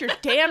 put your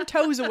damn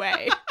toes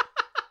away.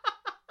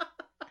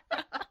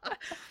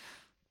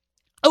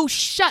 Oh,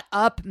 shut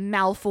up,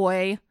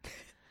 Malfoy.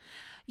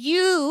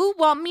 You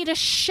want me to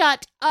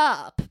shut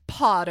up,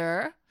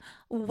 Potter?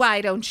 Why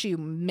don't you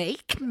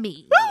make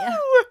me?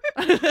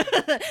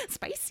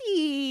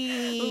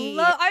 Spicy.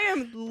 I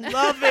am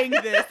loving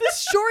this. This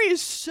story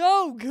is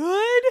so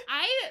good.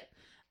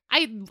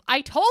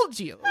 I told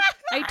you.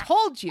 I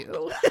told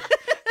you.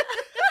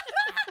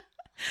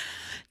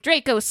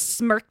 Draco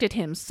smirked at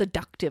him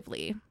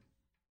seductively.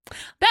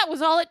 That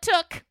was all it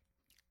took.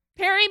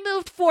 Harry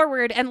moved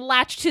forward and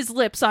latched his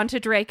lips onto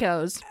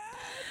Draco's.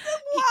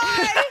 Why?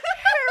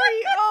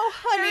 Harry, oh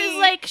honey. Harry's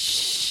like,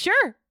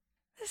 sure.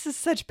 This is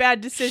such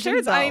bad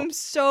decisions.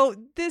 though.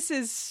 This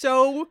is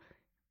so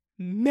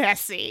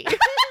messy. This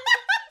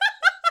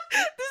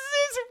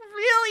is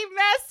really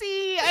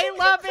messy. I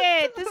love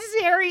it. This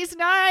is Harry's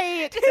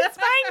night. It's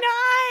my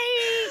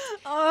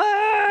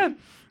night.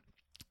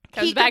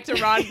 Comes back to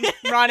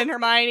Ron and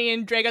Hermione,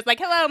 and Draco's like,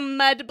 hello,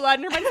 mudblood.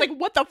 And Hermione's like,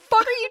 what the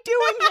fuck are you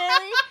doing,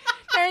 Harry?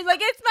 Harry's like,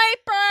 it's my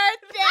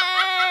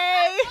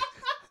birthday.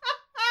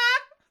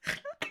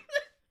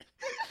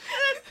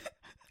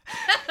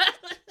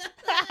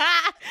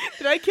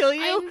 Did I kill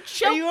you?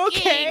 I'm Are you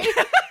okay?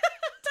 choking.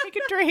 Take a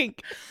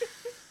drink.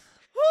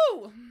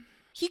 Whew.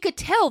 He could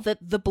tell that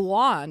the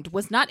blonde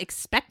was not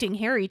expecting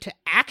Harry to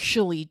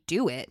actually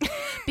do it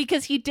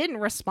because he didn't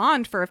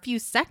respond for a few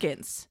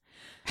seconds.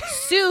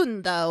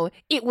 Soon, though,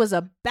 it was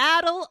a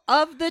battle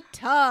of the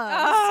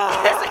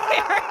tongues.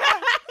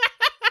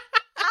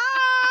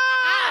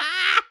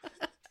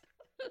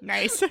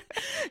 Nice.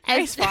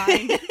 Nice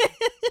find.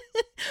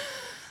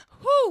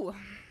 Whew.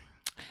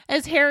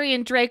 As Harry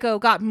and Draco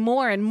got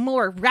more and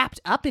more wrapped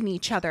up in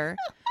each other,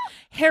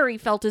 Harry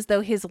felt as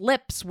though his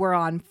lips were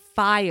on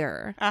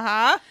fire.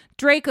 Uh-huh.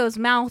 Draco's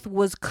mouth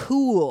was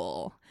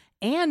cool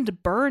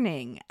and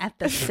burning at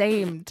the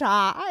same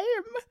time.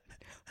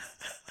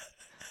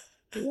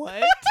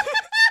 What?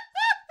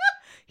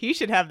 He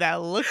should have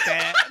that looked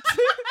at.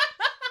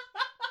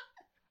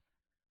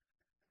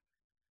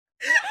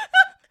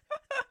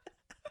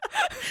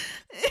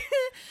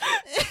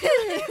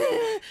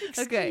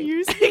 Okay.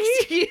 Excuse me?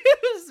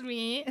 Excuse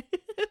me.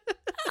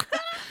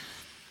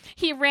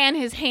 He ran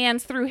his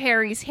hands through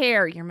Harry's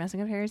hair. You're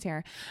messing up Harry's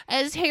hair.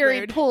 As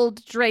Harry Rude.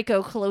 pulled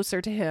Draco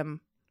closer to him.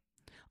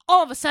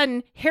 All of a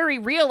sudden, Harry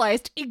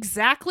realized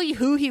exactly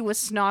who he was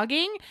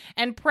snogging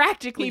and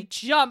practically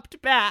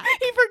jumped back.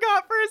 He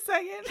forgot for a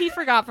second. He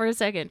forgot for a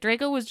second.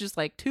 Draco was just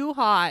like too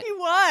hot. He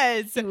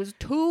was. It was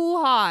too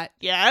hot.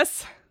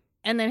 Yes.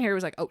 And then Harry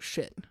was like, oh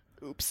shit.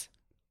 Oops.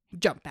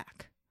 Jump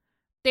back.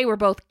 They were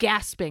both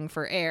gasping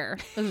for air.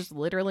 This is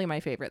literally my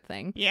favorite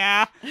thing.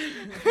 Yeah.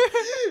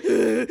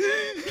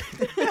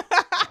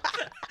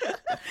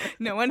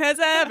 No one has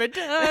ever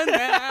done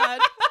that.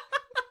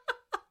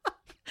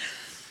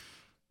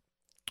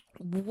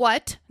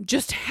 What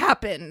just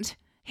happened?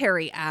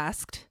 Harry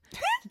asked.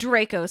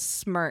 Draco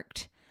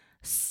smirked.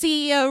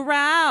 See you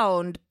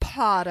around,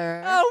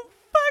 Potter. Oh,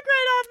 fuck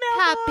right off,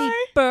 Malfoy. Happy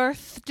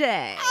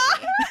birthday.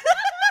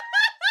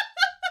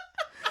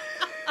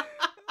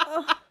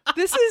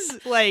 This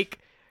is like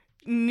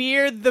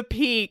near the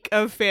peak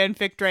of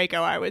fanfic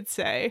Draco, I would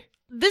say.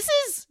 This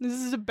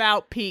is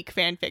about peak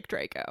fanfic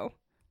Draco.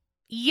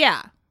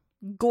 yeah,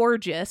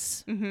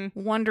 gorgeous, Mm-hmm.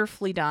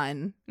 wonderfully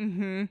done,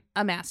 Mm-hmm.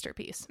 a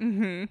masterpiece.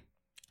 Mm-hmm.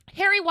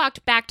 Harry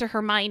walked back to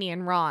Hermione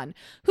and Ron,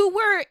 who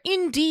were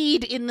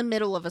indeed in the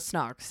middle of a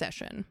snark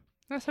session.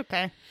 That's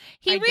okay.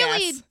 He I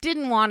really guess.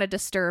 didn't want to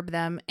disturb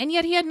them, and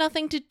yet he had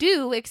nothing to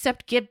do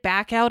except get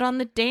back out on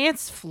the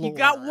dance floor. You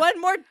got one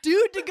more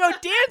dude to go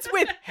dance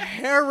with,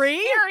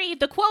 Harry. Harry,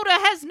 the quota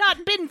has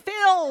not been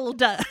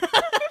filled.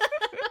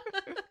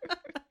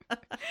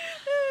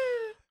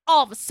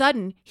 All of a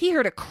sudden, he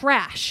heard a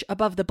crash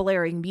above the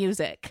blaring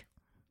music.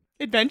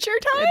 Adventure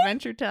time?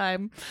 Adventure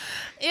time.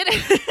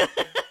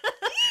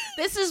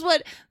 This is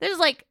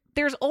like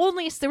there was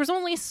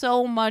only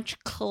so much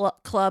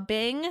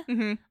clubbing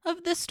Mm-hmm.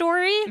 of this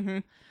story, Mm-hmm.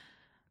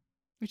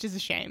 Which is a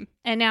shame.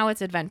 and now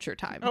it's adventure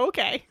time.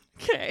 Okay.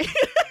 Okay.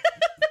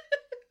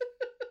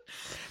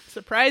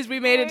 Surprised we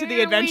made it to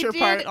the adventure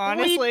part,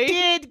 honestly. We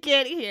did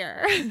get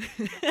here.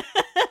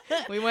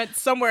 We went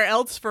somewhere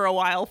else for a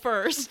while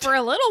first. For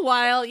a little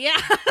while, yeah.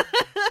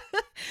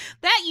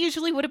 That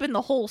usually would have been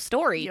the whole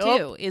story, Yup.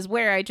 too, is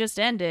where I just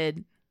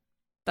ended.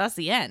 That's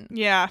the end.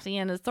 Yeah. That's the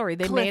end of the story.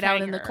 They made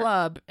out in the Cliffhanger.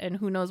 club, and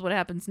who knows what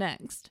happens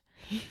next.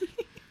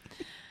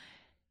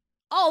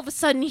 All of a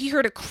sudden, he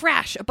heard a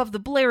crash above the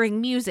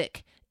blaring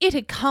music. It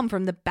had come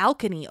from the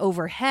balcony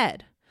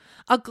overhead.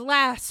 A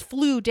glass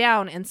flew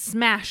down and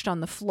smashed on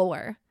the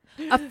floor.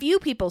 A few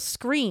people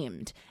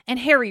screamed, and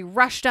Harry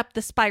rushed up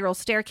the spiral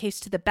staircase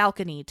to the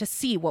balcony to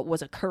see what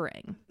was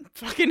occurring.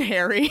 Fucking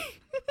Harry.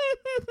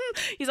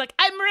 He's like,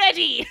 I'm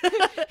ready.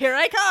 Here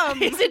I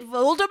come. Is it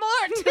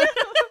Voldemort?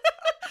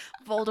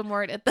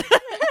 Voldemort at the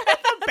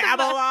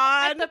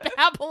Babylon. At the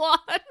Babylon.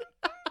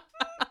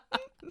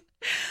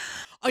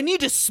 I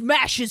need to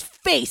smash his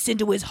face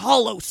into his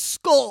hollow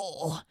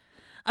skull.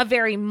 A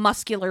very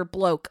muscular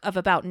bloke of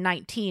about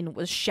 19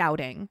 was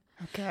shouting.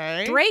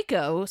 Okay.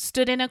 Draco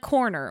stood in a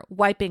corner,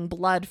 wiping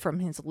blood from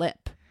his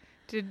lip.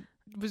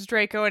 Was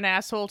Draco an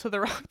asshole to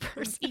the wrong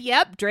person?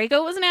 Yep,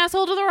 Draco was an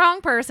asshole to the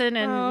wrong person,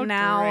 and Oh,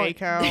 now...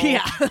 Draco.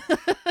 Yeah.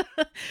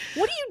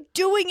 What are you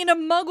doing in a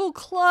muggle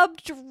club,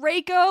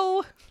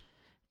 Draco?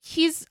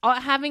 He's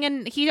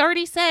he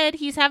already said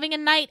he's having a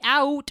night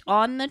out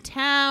on the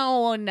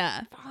town.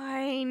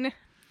 Fine.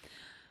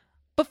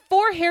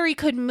 Before Harry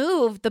could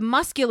move, the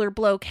muscular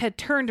bloke had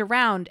turned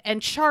around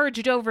and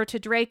charged over to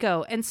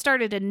Draco and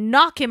started to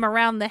knock him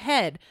around the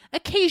head,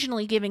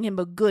 occasionally giving him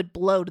a good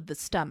blow to the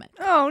stomach.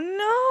 Oh,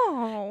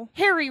 no.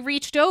 Harry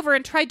reached over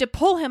and tried to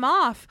pull him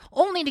off,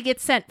 only to get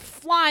sent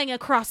flying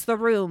across the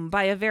room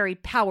by a very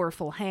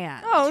powerful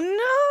hand. Oh,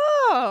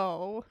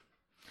 no.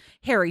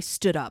 Harry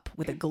stood up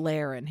with a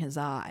glare in his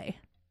eye.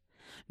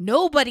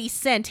 Nobody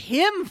sent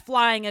him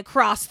flying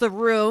across the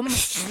room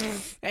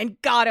and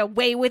got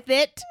away with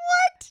it.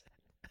 What?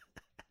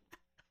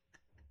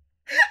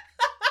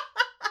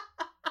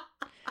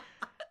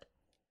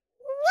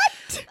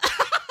 What?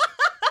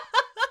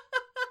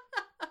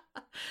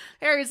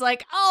 Harry's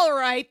like, all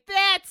right,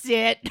 that's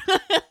it.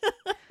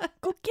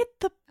 Go get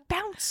the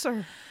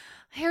bouncer.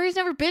 Harry's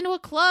never been to a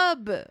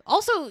club.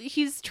 Also,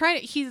 he's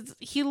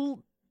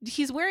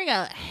wearing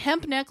a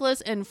hemp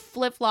necklace and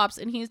flip-flops,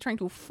 and he's trying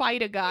to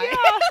fight a guy Yeah.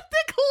 at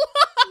the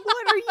club.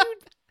 What are you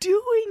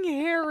doing,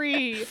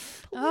 Harry?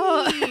 Please.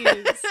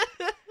 Oh.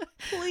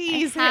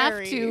 Please, I have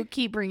Harry. to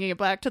keep bringing it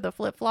back to the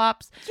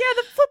flip-flops. Yeah,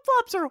 the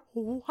flip-flops are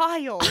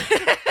wild.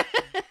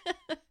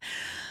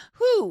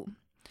 Who?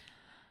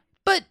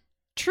 But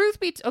truth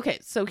be okay,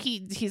 so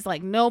he's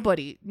like,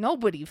 nobody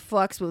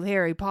fucks with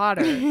Harry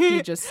Potter,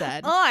 he just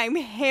said. I'm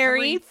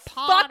Harry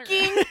Potter.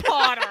 fucking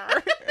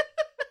Potter.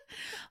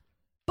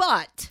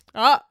 But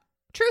Oh,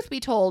 truth be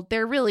told,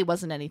 there really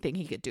wasn't anything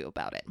he could do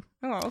about it.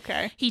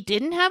 Okay. He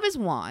didn't have his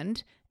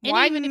wand. And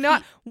Why even if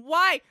not?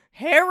 Why?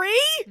 Harry?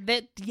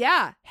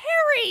 Yeah.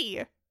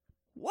 Harry!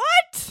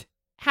 What?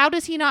 How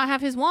does he not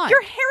have his wand?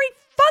 You're Harry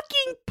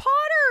fucking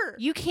Potter!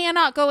 You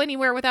cannot go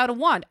anywhere without a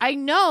wand. I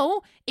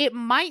know it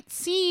might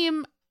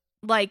seem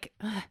like,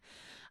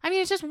 I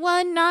mean, it's just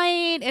one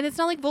night, and it's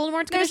not like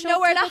Voldemort's going There's to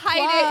nowhere to hide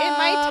it in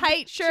my club.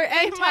 tight shirt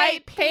and In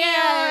tight my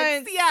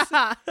pants.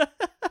 Yeah.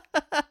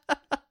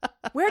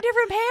 Wear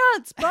different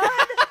pants, bud.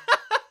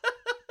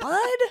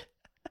 Bud?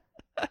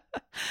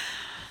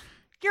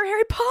 You're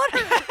Harry Potter.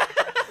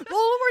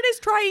 Voldemort is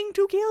trying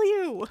to kill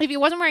you. If he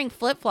wasn't wearing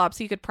flip-flops,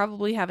 he could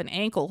probably have an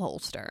ankle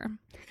holster.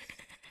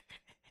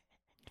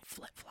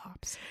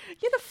 Flip-flops.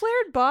 Yeah, the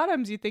flared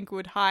bottoms you think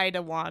would hide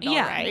a wand, all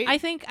Yeah, right? I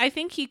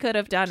think he could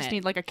have done just it.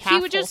 need like a calf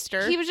He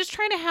holster. was just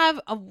trying to have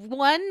a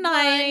one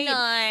night.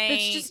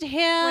 It's just him.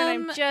 when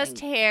I'm just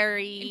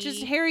Harry.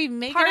 Just Harry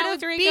making Part out of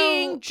with Draco.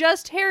 being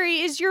just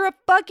Harry is you're a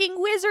fucking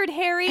wizard,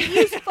 Harry.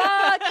 Use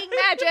fucking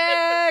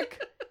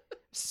magic.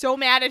 so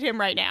mad at him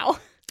right now.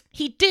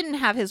 He didn't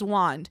have his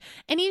wand,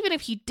 and even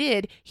if he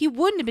did, he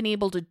wouldn't have been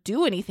able to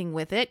do anything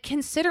with it,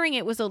 considering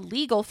it was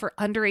illegal for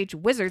underage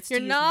wizards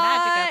to use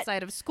magic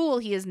outside of school.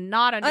 He is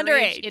not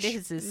underage. It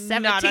is his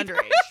 17th Not underage.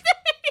 birthday.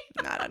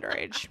 Not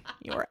underage.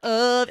 You're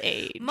of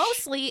age.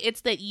 Mostly,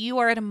 it's that you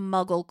are at a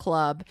muggle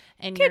club,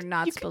 and you're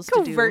not supposed to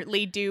You do... could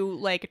covertly do,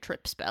 like, a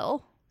trip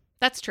spell.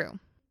 That's true.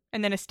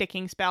 And then a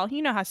sticking spell.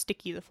 You know how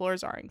sticky the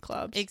floors are in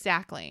clubs.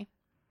 Exactly.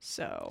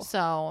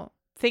 So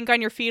think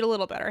on your feet a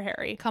little better,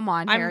 Harry. Come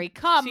on, Harry.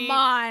 Come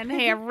on,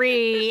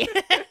 Harry.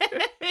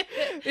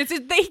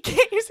 They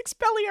can't use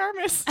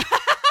Expelliarmus.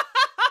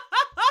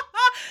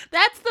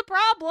 That's the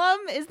problem,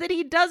 is that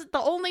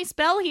the only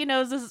spell he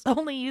knows is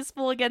only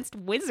useful against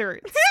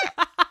wizards.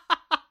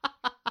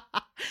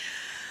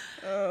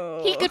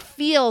 He could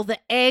feel the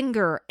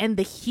anger and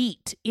the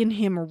heat in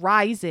him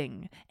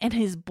rising, and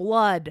his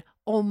blood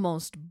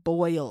almost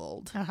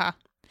boiled. Uh-huh.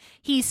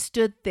 He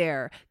stood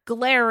there,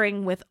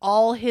 glaring with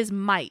all his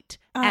might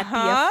at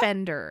the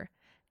offender,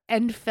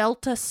 and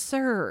felt a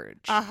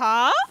surge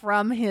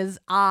from his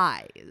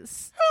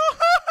eyes.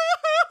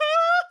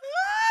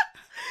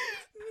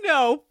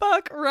 No,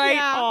 fuck right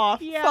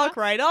off. Yeah. Fuck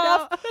right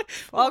off.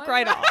 Fuck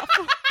right off.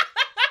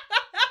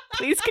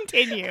 Please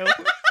continue.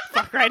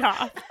 Fuck right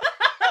off.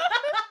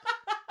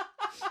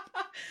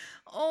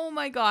 Oh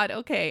my God.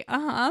 Okay.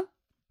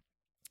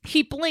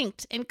 He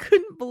blinked and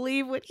couldn't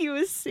believe what he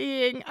was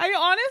seeing. I'm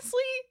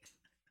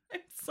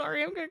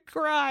sorry, I'm gonna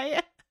cry.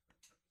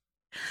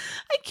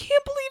 I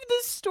can't believe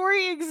this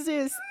story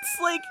exists.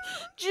 Like,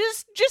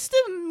 just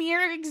the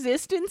mere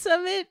existence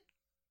of it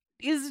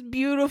is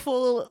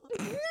beautiful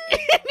in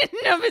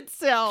and of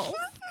itself.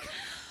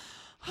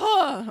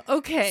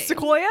 Okay.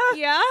 Sequoia?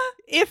 Yeah?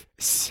 If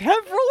several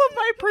of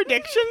my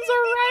predictions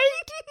are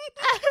right,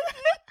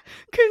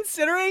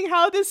 considering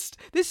how this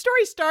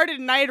story started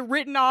and I had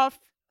written off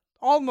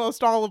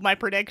almost all of my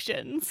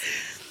predictions.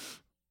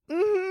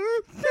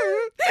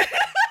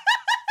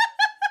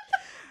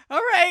 All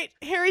right,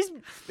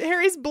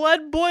 Harry's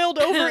blood boiled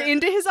over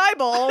into his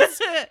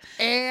eyeballs,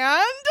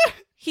 and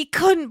he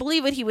couldn't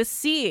believe what he was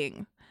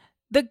seeing.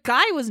 The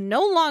guy was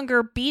no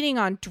longer beating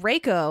on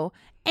Draco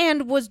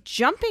and was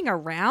jumping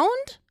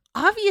around,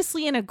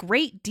 obviously in a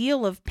great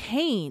deal of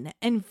pain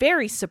and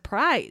very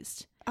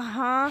surprised.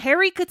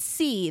 Harry could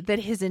see that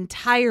his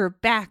entire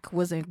back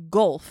was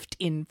engulfed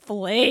in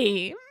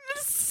flames.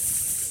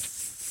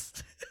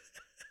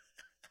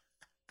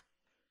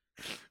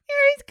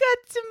 Harry's got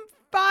some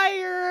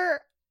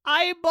fire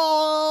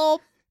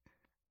eyeball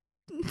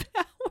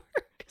powers.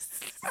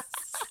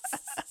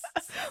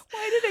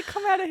 Why did it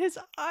come out of his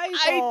eyeballs?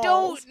 I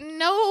don't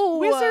know.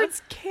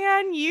 Wizards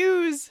can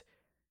use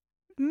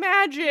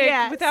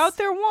magic without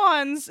their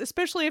wands,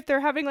 especially if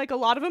they're having like a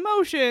lot of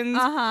emotions.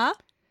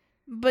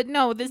 But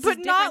no, this is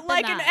different not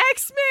like than an that.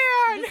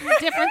 X-Man. This is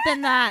different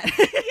than that. Yeah,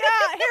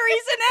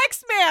 Harry's an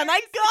X-Man.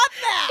 I got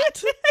that.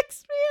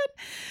 X-Man.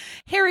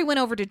 Harry went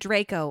over to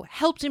Draco,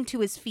 helped him to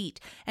his feet,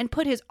 and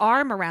put his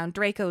arm around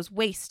Draco's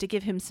waist to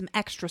give him some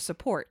extra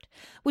support,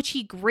 which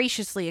he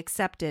graciously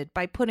accepted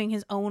by putting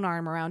his own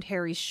arm around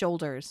Harry's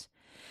shoulders.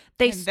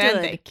 Then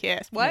they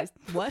kiss. What?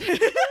 What?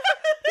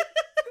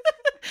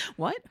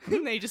 What?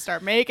 They just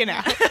start making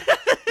out.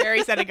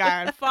 Harry set a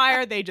guy on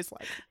fire. They just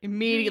like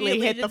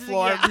immediately hit the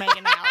floor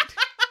making out.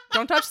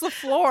 Don't touch the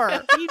floor.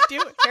 What are you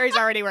doing? Harry's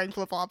already wearing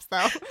flip-flops though.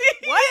 What?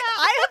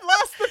 I have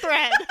lost the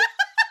thread.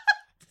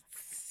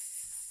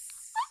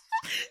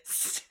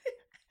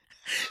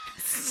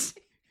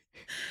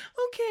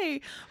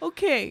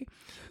 Okay.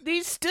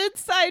 They stood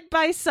side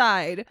by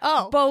side,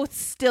 both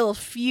still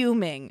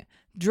fuming.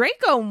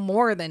 Draco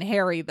more than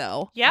Harry,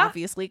 though. Yeah.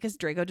 Obviously, because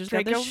Draco just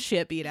got the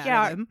shit beat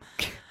out of him.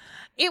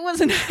 It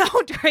was now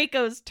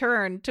Draco's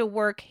turn to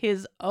work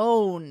his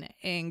own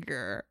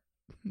anger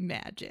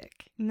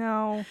magic.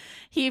 No.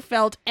 He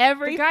felt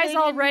everything. The guy's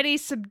already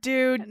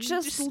subdued.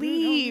 Just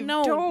leave.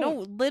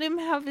 No. Let him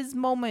have his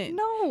moment.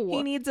 No.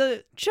 He needs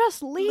a...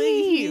 Just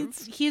leave.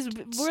 He's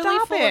really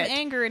Stop full it. of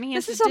anger, and he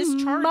has This to is a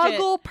discharge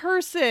muggle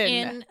person.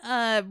 in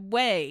a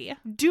way.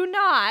 Do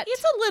not.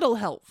 It's a little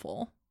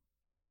helpful.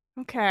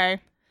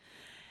 Okay.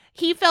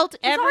 He felt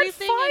He's on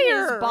everything in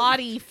his fire.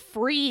 body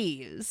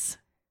freeze.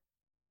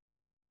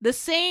 The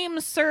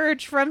same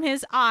surge from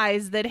his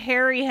eyes that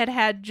Harry had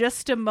had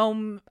just a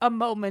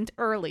moment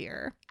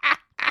earlier.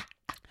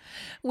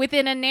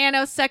 Within a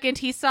nanosecond,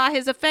 he saw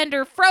his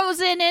offender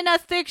frozen in a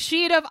thick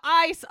sheet of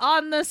ice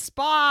on the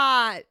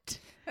spot.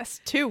 That's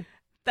two.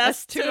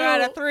 That's 2 out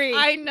of 3.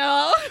 I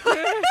know. That's 2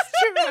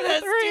 out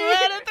of 3.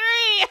 That's 2 out of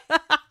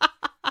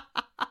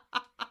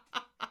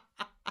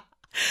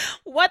 3.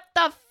 What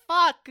the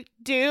fuck,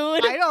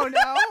 dude? I don't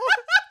know.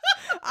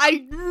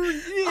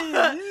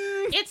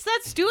 It's that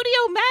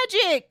studio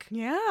magic.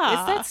 Yeah.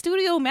 It's that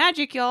studio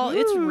magic, y'all.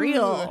 It's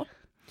real.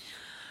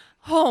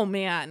 Oh,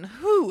 man.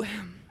 Whew.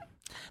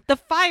 The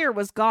fire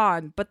was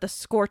gone, but the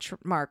scorch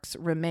marks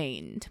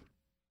remained.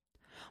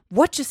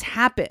 What just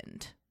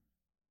happened?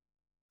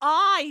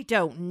 I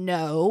don't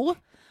know.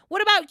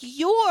 What about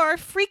your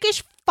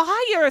freakish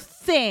fire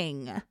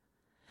thing?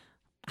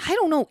 I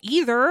don't know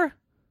either.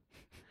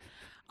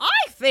 I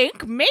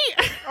think me.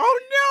 Oh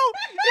no!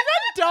 Is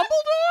that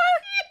Dumbledore?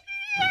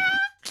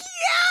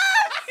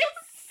 Yes!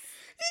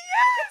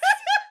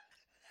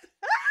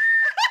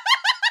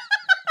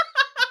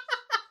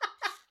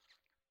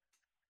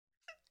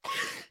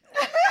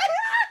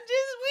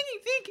 Just when you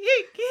think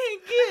it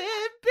can't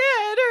get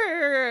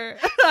better.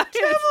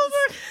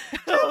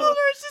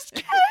 Dumbledore's just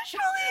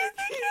casually at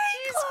the gay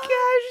club.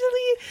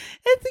 Casually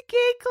at the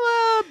gay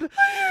club. On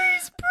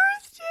Harry's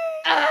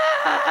birthday.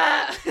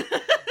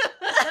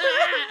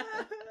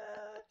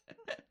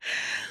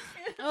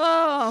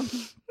 Oh.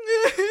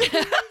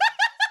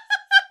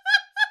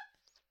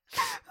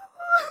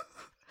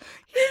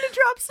 Here to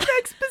drop some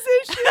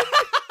exposition.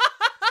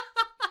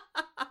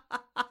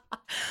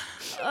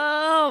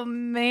 Oh,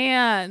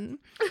 man.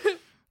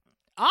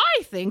 I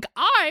think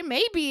I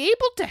may be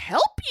able to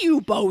help you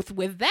both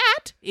with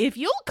that if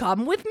you'll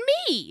come with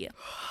me.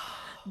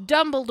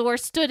 Dumbledore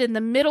stood in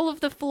the middle of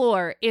the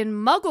floor in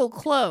muggle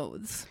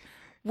clothes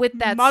with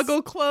that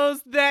Muggle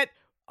clothes that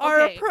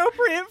are Okay.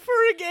 appropriate for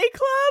a gay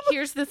club.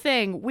 Here's the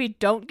thing. We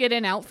don't get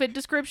an outfit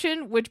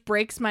description, which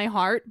breaks my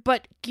heart,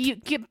 but you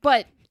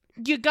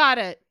got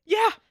it.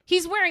 Yeah.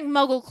 He's wearing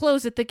muggle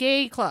clothes at the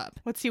gay club.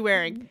 What's he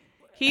wearing?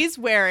 He's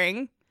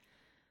wearing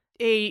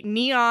a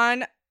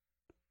neon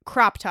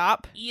crop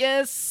top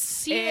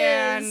Yes, he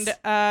and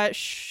is.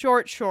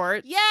 short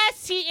shorts.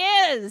 Yes, he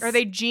is. Are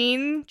they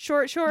jean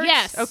short shorts?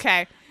 Yes.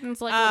 Okay.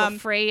 It's like a little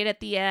frayed at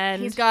the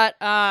end. He's got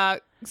I'm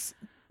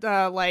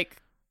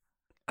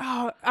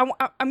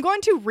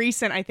going too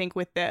recent, I think,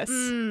 with this.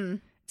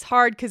 It's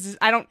hard because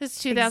I don't.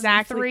 It's 2003.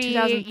 Exactly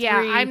 2003. Yeah,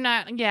 I'm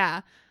not.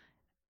 Yeah,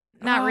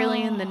 not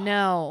really in the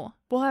know.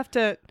 We'll have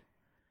to.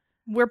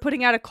 We're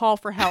putting out a call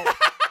for help.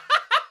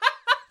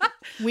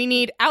 We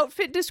need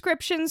outfit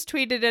descriptions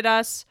tweeted at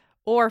us,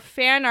 or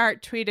fan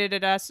art tweeted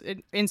at us,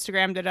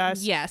 Instagrammed at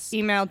us, Yes.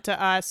 emailed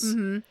to us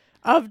Mm-hmm.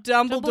 of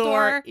Dumbledore,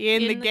 Dumbledore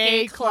in the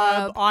gay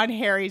club club on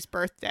Harry's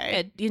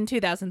birthday. In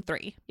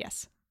 2003.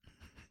 Yes.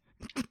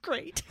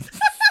 Great.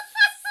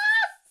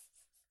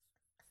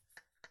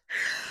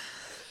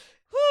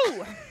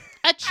 Whew.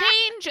 A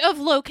change of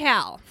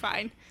locale.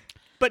 Fine.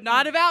 But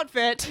not of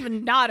outfit.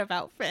 Not of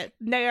outfit.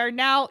 They are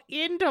now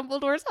in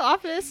Dumbledore's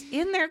office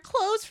in their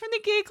clothes from the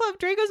gay club.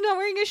 Draco's not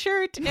wearing a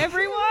shirt.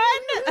 Everyone.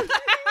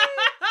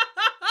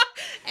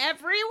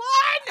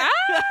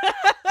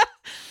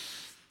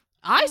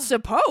 I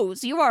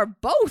suppose you are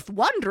both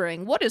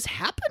wondering what has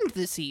happened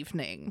this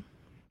evening.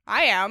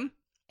 I am.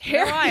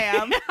 Here I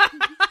am.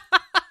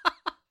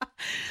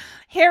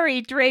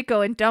 Harry,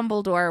 Draco, and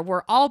Dumbledore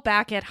were all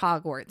back at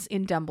Hogwarts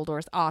in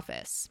Dumbledore's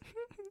office.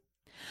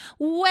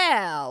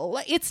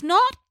 Well, it's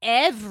not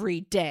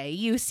every day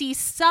you see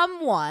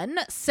someone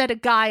set a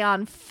guy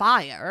on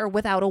fire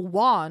without a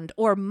wand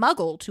or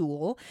muggle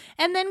tool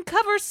and then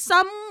cover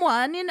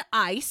someone in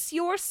ice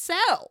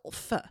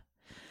yourself.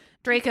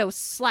 Draco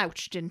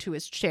slouched into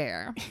his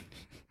chair.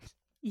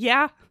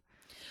 Yeah.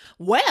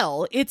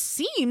 Well, it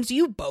seems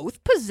you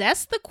both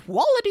possess the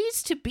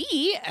qualities to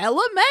be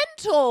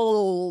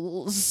elementals.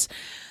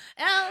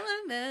 How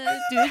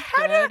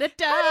did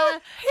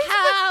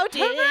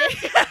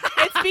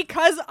It's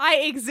because I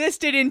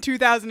existed in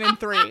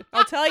 2003.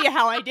 I'll tell you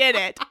how I did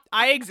it.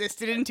 I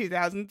existed in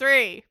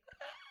 2003.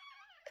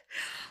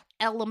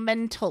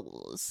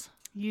 elementals?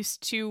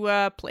 Used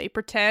to play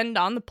pretend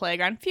on the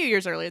playground. A few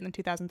years earlier than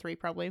 2003,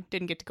 probably.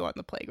 Didn't get to go on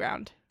the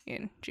playground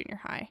in junior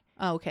high.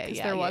 Okay, Because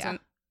yeah, there yeah.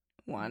 wasn't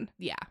one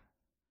Yeah,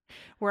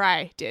 where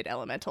I did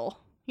elemental.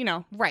 You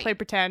know, Right. play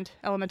pretend,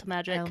 elemental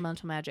magic.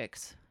 elemental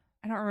magics.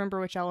 I don't remember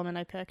which element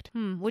I picked.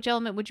 Which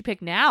element would you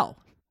pick now?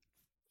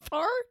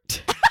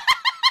 Fart.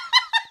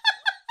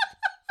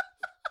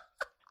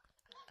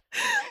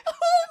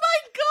 Oh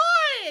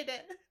my god!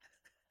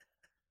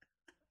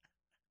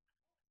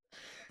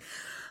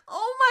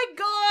 Oh my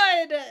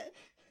god!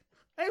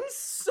 I'm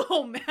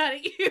so mad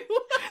at you.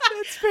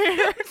 That's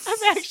fair.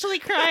 I'm actually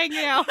crying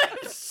now.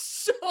 I'm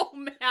so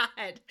mad.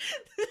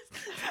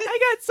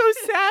 I got so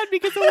sad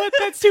because of what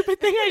that stupid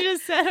thing I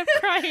just said. I'm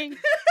crying.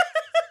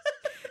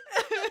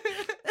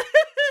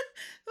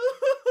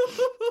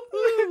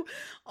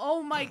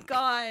 Oh my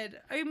god.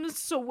 I'm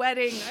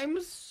sweating.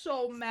 I'm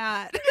so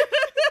mad.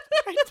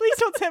 Please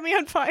don't set me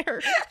on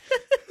fire.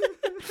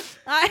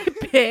 I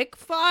pick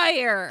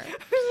fire.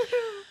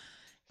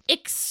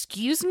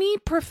 Excuse me,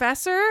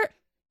 Professor?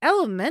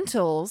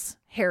 Elementals?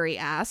 Harry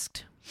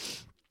asked.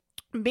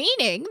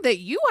 Meaning that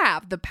you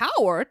have the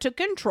power to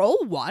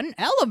control one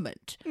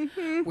element.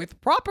 With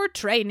proper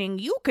training,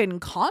 you can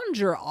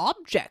conjure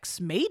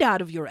objects made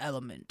out of your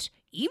element,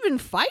 even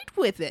fight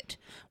with it,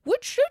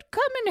 which should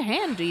come in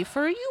handy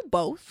for you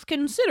both,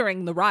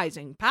 considering the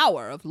rising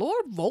power of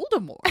Lord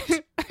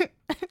Voldemort.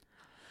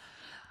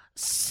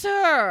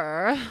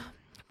 Sir,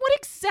 what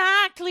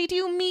exactly do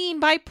you mean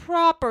by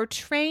proper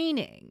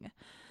training?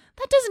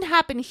 That doesn't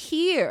happen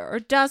here,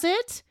 does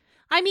it?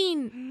 I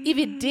mean, if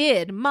it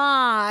did,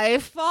 my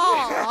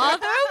father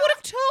would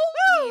have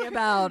told me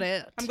about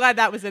it. I'm glad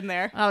that was in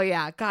there. Oh,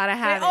 yeah, gotta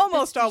have They it.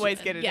 almost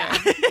always get it Yeah.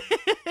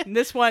 And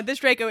this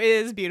Draco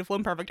is beautiful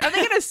and perfect. Are they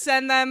going to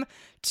send them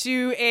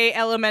to a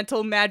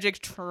elemental magic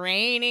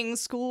training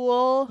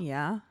school?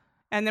 Yeah.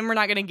 And then we're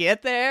not going to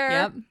get there?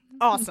 Yep.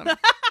 Awesome.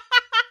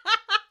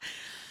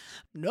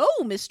 No,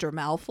 Mr.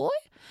 Malfoy.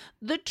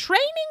 The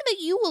training that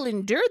you will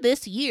endure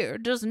this year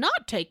does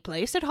not take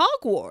place at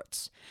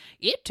Hogwarts.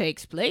 It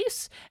takes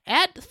place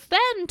at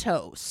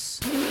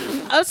Thantos.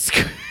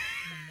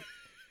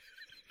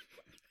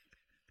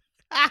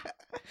 I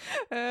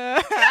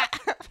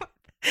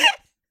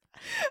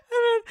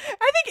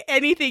think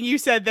anything you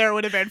said there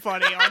would have been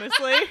funny,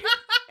 honestly.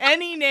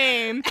 Any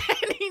name.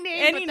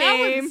 Any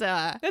name.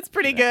 That's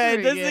pretty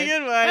good. That's a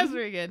good one. That's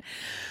very good.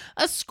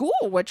 A school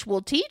which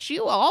will teach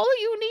you all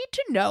you need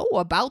to know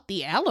about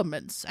the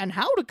elements and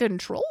how to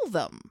control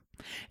them.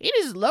 It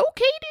is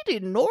located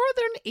in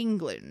northern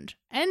England.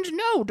 And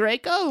no,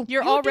 Draco,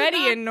 You're you already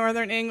do not- in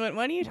northern England.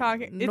 What are you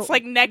talking? No- It's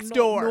like next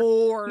door.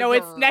 northern. No,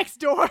 it's next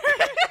door.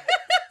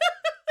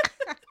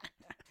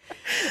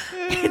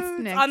 It's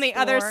next on the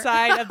other door.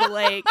 side of the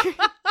lake.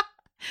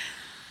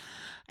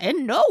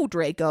 And no,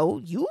 Draco,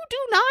 you do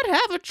not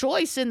have a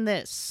choice in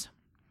this.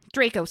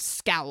 Draco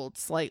scowled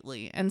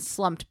slightly and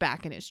slumped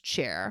back in his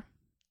chair.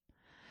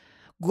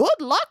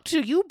 Good luck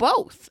to you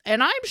both,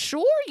 and I'm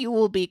sure you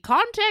will be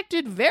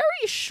contacted very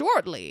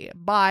shortly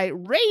by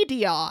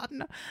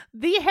Radion,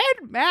 the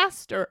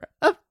headmaster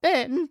of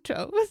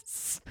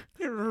Thantos.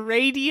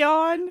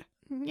 Radion?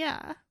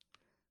 Yeah.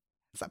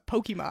 It's a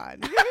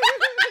Pokemon.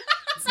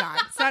 It's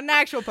not. It's not an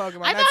actual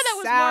Pokemon. I thought that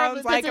was more sounds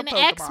of like an a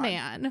Pokemon.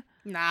 X-Man.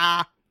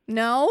 Nah.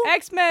 No?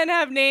 X-Men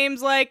have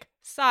names like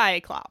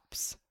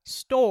Cyclops,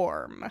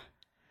 Storm.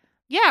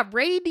 Yeah,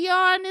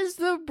 Radion is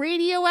the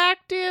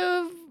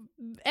radioactive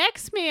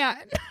X-Man.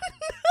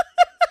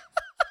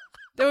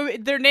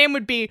 Their name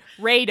would be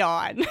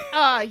Radon.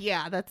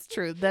 Yeah, that's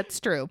true. That's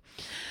true.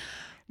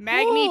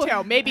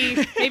 Magneto. Maybe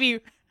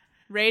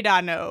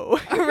Radano.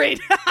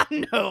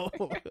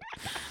 Radon,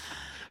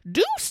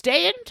 Do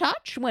stay in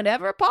touch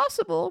whenever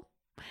possible.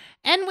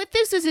 And with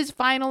this as his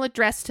final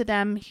address to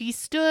them, he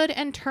stood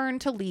and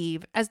turned to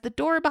leave as the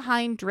door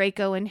behind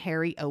Draco and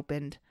Harry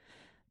opened.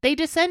 They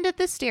descended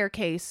the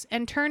staircase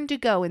and turned to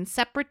go in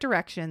separate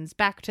directions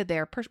back to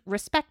their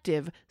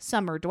respective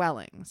summer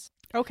dwellings.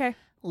 Okay.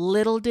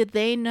 Little did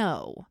they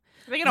know.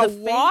 Are they gonna The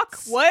walk?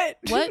 fates- What?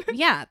 What?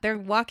 Yeah, they're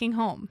walking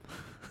home.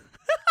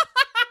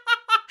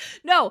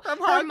 No, From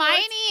Hogwarts?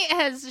 Hermione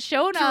has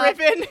shown up.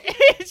 Driven.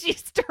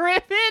 She's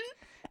driven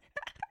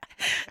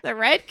the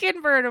red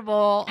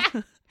convertible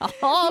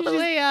all the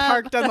way up.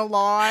 Parked on the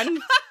lawn.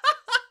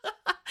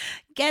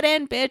 Get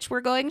in, bitch. We're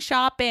going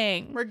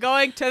shopping. We're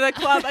going to the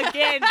club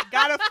again.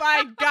 Gotta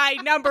find guy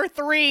number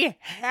 3,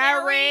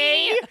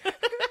 Harry.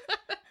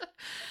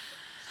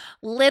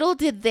 Little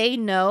did they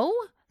know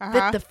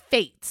that the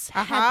fates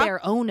had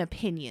their own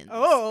opinions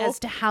Oh. as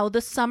to how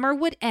the summer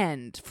would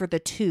end for the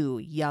two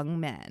young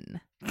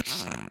men.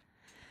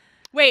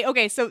 Wait,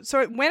 okay, so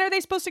when are they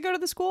supposed to go to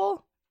the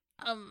school?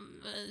 At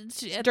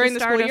During the the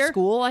start school of year?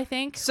 school, I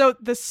think. So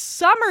the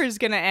summer's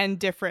gonna end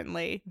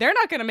differently. They're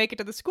not gonna make it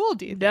to the school,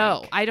 do you No,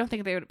 think? I don't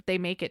think they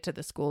make it to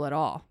the school at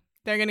all.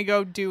 They're gonna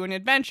go do an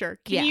adventure.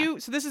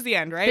 So this is the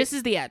end, right? This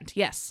is the end.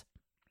 Yes.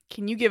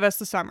 Can you give us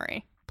the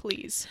summary,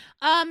 please?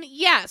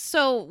 Yeah,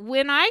 so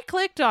when I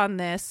clicked on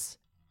this,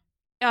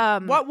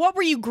 What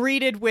were you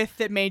greeted with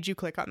that made you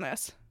click on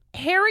this?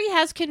 Harry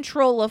has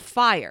control of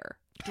fire.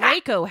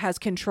 Draco has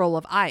control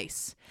of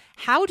ice.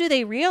 How do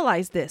they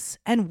realize this?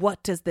 And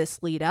what does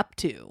this lead up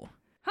to?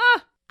 Huh.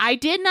 I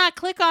did not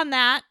click on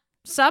that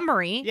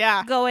summary.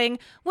 Yeah. Going,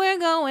 we're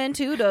going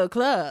to the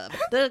club.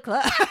 The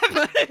club.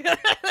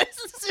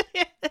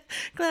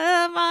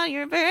 Club on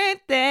your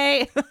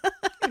birthday.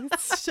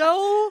 It's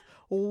so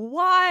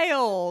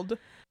wild.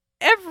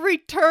 Every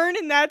turn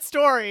in that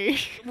story.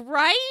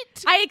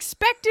 Right? I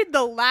expected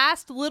the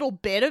last little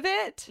bit of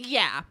it.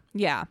 Yeah.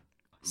 Yeah.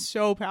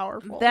 So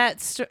powerful.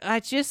 That's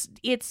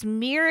its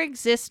mere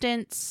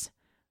existence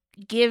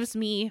gives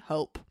me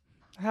hope.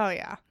 Hell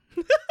yeah.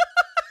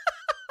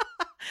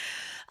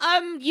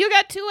 You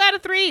got 2 out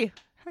of 3.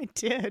 I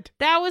did.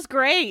 That was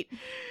great.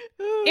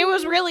 It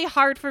was really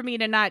hard for me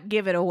to not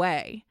give it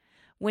away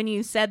when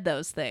you said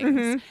those things.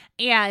 Mhm.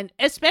 And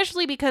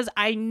especially because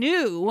I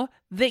knew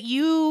that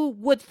you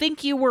would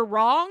think you were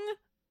wrong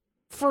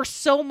for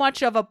so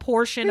much of a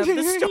portion of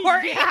the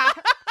story. Yeah.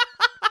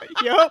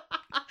 Yup.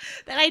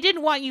 That I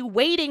didn't want you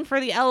waiting for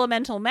the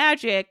elemental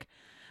magic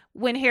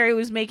when Harry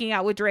was making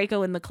out with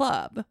Draco in the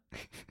club.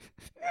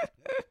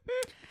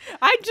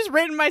 I'd just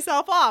written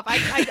myself off.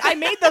 I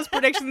made those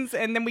predictions,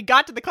 and then we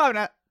got to the club,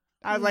 and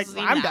I was like,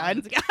 I'm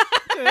done.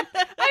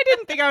 I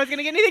didn't think I was going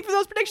to get anything for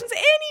those predictions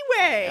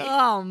anyway.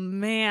 Oh,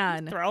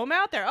 man. Throw them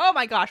out there. Oh,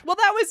 my gosh. Well,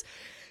 that was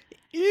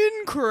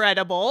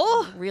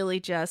incredible. Really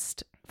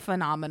just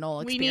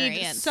phenomenal We experience.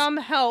 need some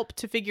help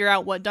to figure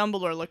out what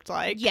Dumbledore looked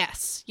like.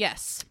 Yes.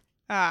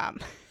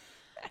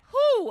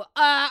 Whew. All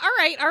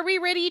right. Are we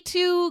ready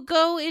to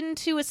go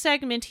into a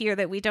segment here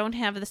that we don't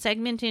have the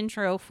segment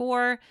intro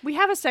for? We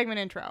have a segment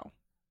intro.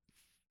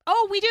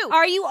 Oh, we do.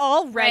 Are you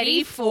all Ready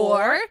ready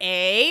for for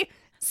a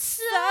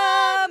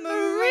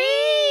Summary.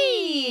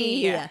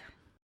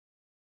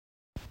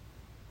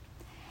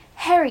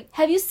 Harry,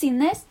 have you seen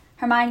this?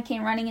 Hermione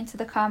came running into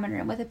the common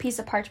room with a piece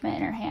of parchment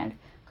in her hand.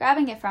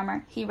 Grabbing it from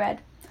her, he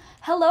read,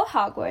 "Hello,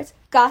 Hogwarts.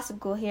 Gossip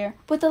Ghoul here,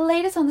 with the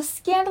latest on the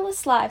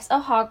scandalous lives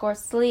of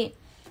Hogwarts elite.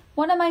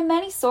 One of my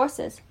many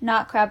sources,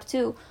 not Crab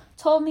 2,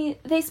 told me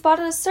they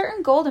spotted a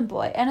certain golden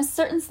boy and a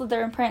certain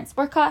Slytherin prince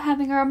were caught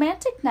having a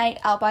romantic night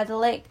out by the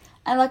lake,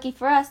 and lucky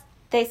for us,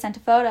 they sent a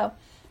photo.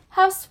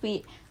 How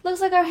sweet.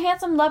 Looks like our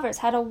handsome lovers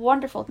had a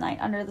wonderful night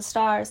under the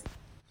stars.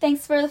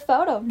 Thanks for the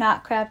photo,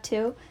 not Crab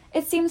 2.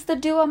 It seems the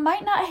duo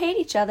might not hate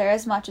each other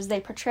as much as they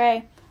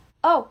portray.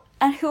 Oh,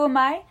 and who am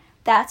I?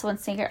 That's one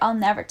secret I'll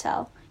never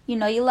tell. You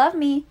know you love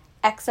me.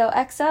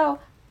 XOXO,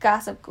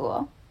 Gossip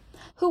Ghoul."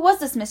 Who was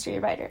this mystery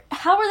writer?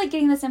 How were they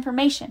getting this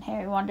information?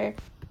 Harry wondered.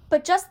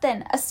 But just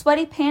then, a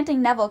sweaty,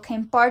 panting Neville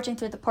came barging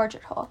through the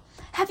portrait hole.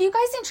 "Have you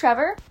guys seen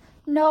Trevor?"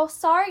 "No,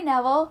 sorry,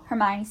 Neville,"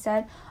 Hermione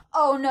said.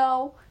 "Oh,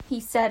 no,"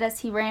 he said as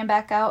he ran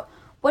back out.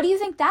 "What do you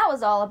think that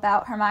was all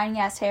about?" Hermione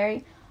asked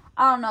Harry.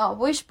 "I don't know.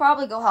 We should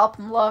probably go help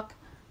him look."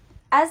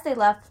 As they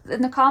left,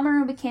 the common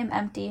room became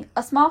empty.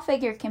 A small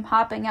figure came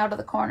hopping out of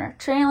the corner,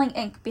 trailing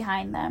ink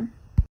behind them.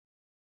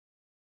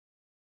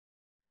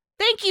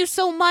 Thank you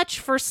so much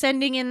for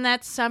sending in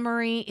that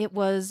summary. It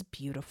was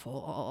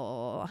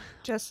beautiful.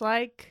 Just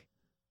like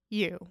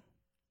you.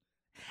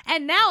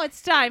 And now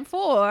it's time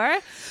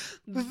for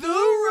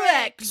The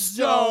Rec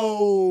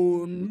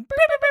Zone.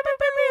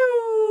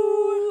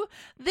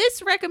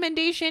 This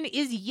recommendation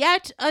is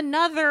yet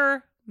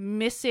another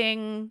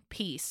missing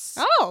piece.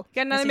 Oh,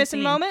 got another missing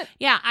scene. moment?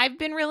 Yeah, I've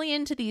been really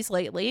into these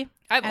lately.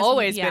 I've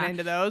always been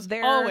into those.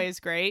 They're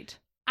always great.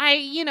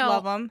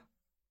 Love them.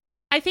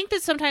 I think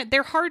that sometimes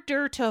they're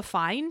harder to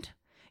find.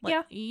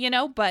 But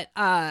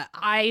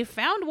I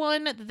found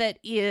one that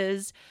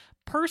is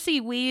Percy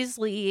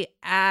Weasley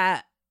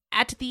at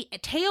the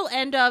tail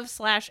end of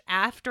 /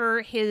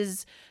 after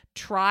his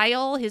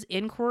trial, his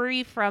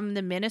inquiry from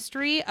the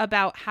Ministry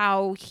about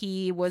how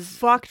he was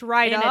fucked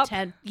right up. He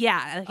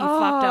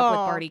fucked up with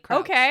Barty Crouch.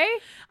 Okay.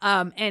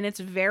 And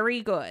it's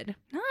very good.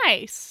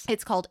 Nice.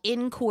 It's called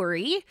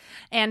Inquiry,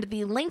 and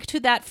the link to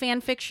that fan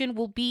fiction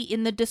will be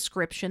in the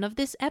description of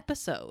this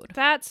episode.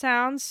 That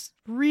sounds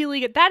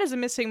really good. That is a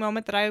missing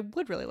moment that I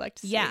would really like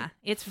to see. Yeah,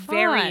 it's Fun.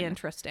 very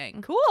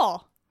interesting.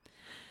 Cool.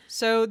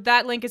 So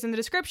that link is in the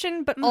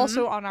description, but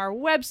also on our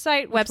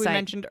website, which we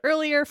mentioned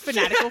earlier,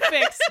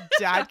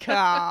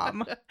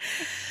 fanaticalfix.com.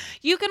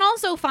 You can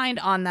also find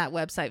on that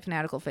website,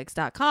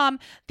 fanaticalfix.com,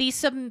 the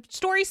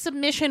story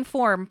submission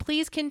form.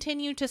 Please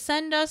continue to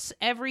send us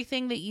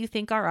everything that you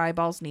think our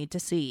eyeballs need to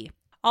see.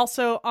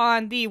 Also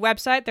on the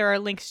website, there are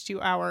links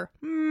to our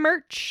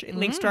merch,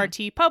 links to our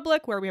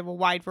TeePublic, where we have a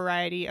wide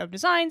variety of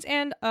designs,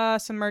 and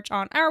some merch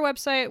on our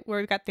website, where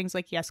we've got things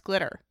like Yes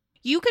Glitter.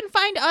 You can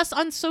find us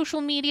on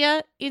social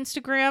media,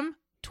 Instagram,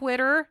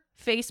 Twitter,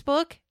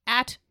 Facebook,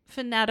 at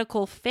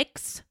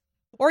FanaticalFix.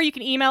 Or you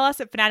can email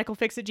us at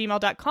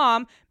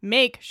fanaticalfix@gmail.com.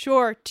 Make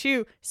sure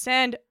to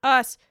send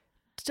us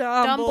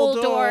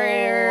Dumbledore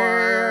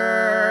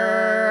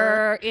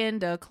in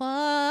the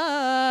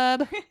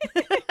club.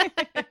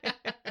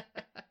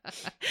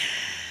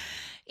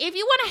 If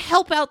you want to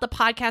help out the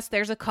podcast,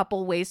 there's a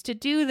couple ways to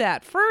do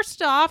that.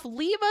 First off,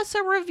 leave us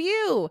a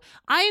review.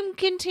 I'm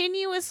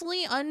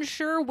continuously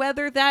unsure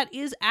whether that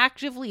is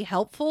actively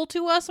helpful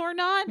to us or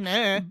not,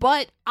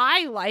 but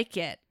I like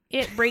it.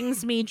 It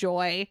brings me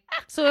joy.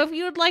 So if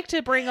you'd like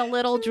to bring a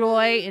little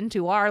joy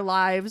into our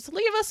lives,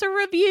 leave us a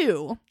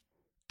review.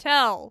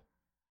 Tell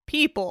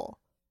people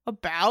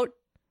about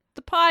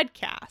the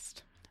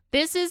podcast.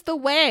 This is the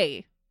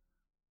way.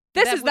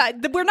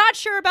 We're not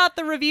sure about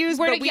the reviews,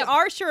 but we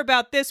are sure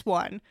about this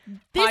one.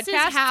 This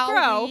Podcasts is how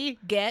grow we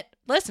get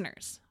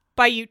listeners.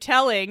 by you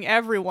telling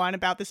everyone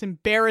about this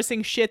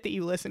embarrassing shit that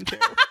you listen to.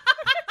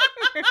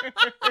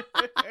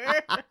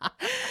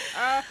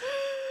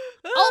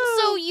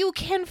 Also, you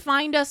can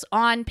find us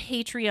on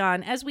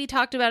Patreon. As we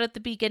talked about at the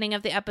beginning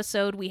of the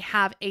episode, we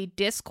have a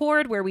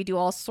Discord where we do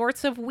all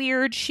sorts of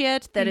weird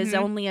shit that is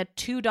only at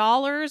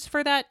 $2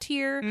 for that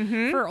tier.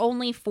 For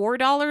only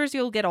 $4,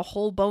 you'll get a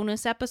whole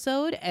bonus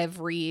episode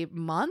every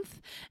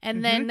month.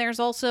 And then there's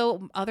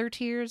also other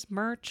tiers,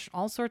 merch,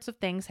 all sorts of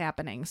things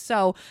happening.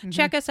 So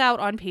check us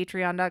out on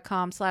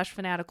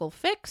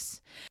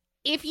patreon.com/fanaticalfix.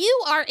 If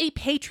you are a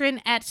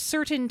patron at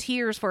certain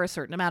tiers for a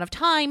certain amount of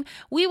time,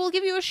 we will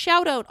give you a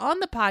shout out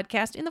on the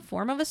podcast in the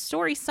form of a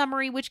story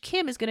summary, which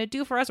Kim is going to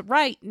do for us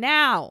right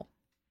now.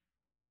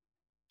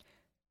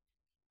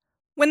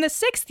 When the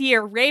 6th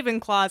year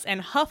Ravenclaws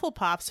and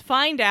Hufflepuffs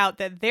find out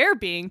that they're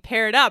being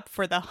paired up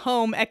for the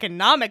home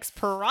economics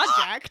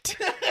project,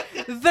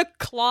 the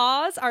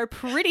Claws are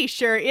pretty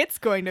sure it's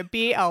going to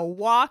be a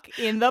walk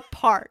in the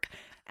park.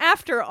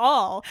 After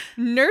all,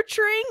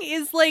 nurturing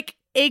is like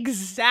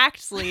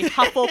exactly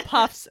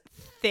Hufflepuff's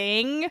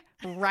thing,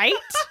 right?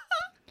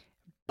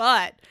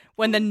 But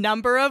when the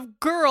number of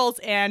girls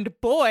and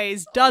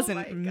boys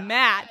doesn't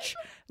match,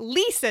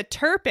 Lisa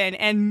Turpin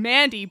and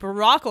Mandy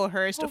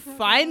Brocklehurst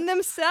find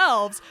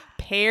themselves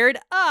paired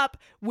up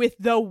with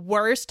the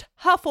worst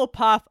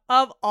Hufflepuff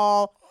of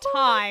all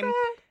time,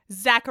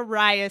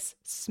 Zacharias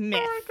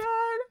Smith. Oh my God.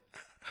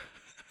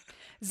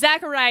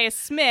 Zacharias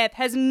Smith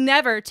has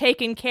never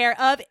taken care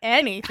of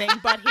anything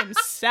but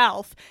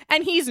himself,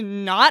 and he's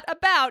not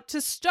about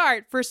to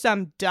start for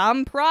some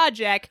dumb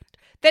project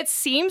that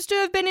seems to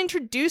have been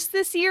introduced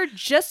this year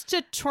just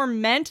to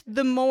torment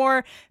the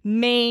more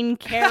main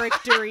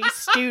character-y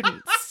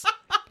students.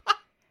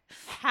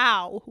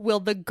 How will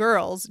the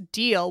girls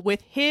deal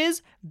with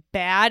his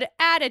bad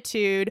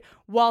attitude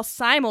while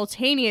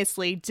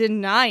simultaneously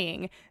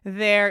denying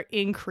their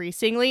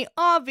increasingly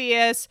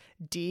obvious,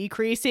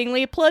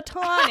 decreasingly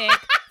platonic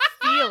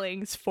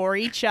feelings for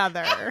each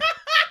other?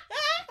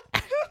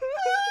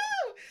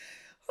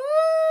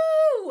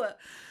 Woo!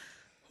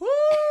 Woo!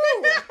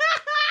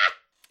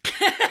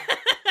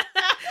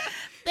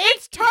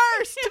 It's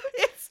terse.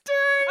 It's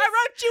terse. I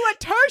wrote you a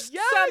terse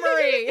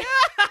summary.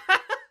 Yeah.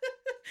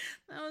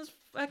 That was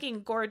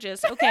fucking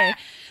gorgeous. Okay.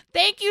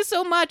 Thank you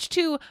so much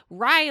to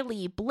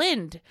Riley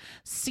Blind,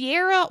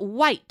 Sierra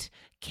White,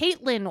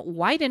 Caitlin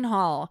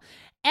Weidenhall,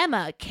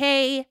 Emma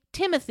K,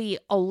 Timothy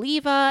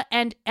Oliva,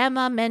 and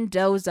Emma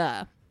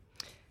Mendoza.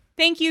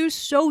 Thank you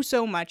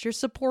so much. Your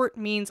support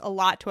means a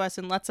lot to us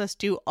and lets us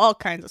do all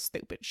kinds of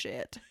stupid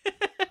shit.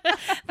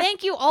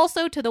 Thank you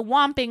also to the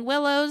Whomping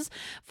Willows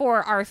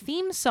for our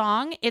theme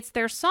song. It's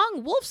their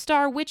song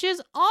Wolfstar, which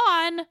is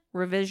on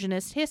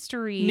Revisionist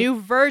History. New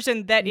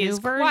version that is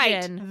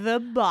quite the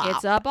bop.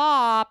 It's a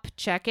bop.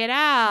 Check it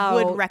out.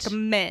 Would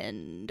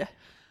recommend.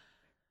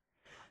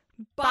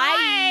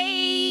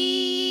 Bye.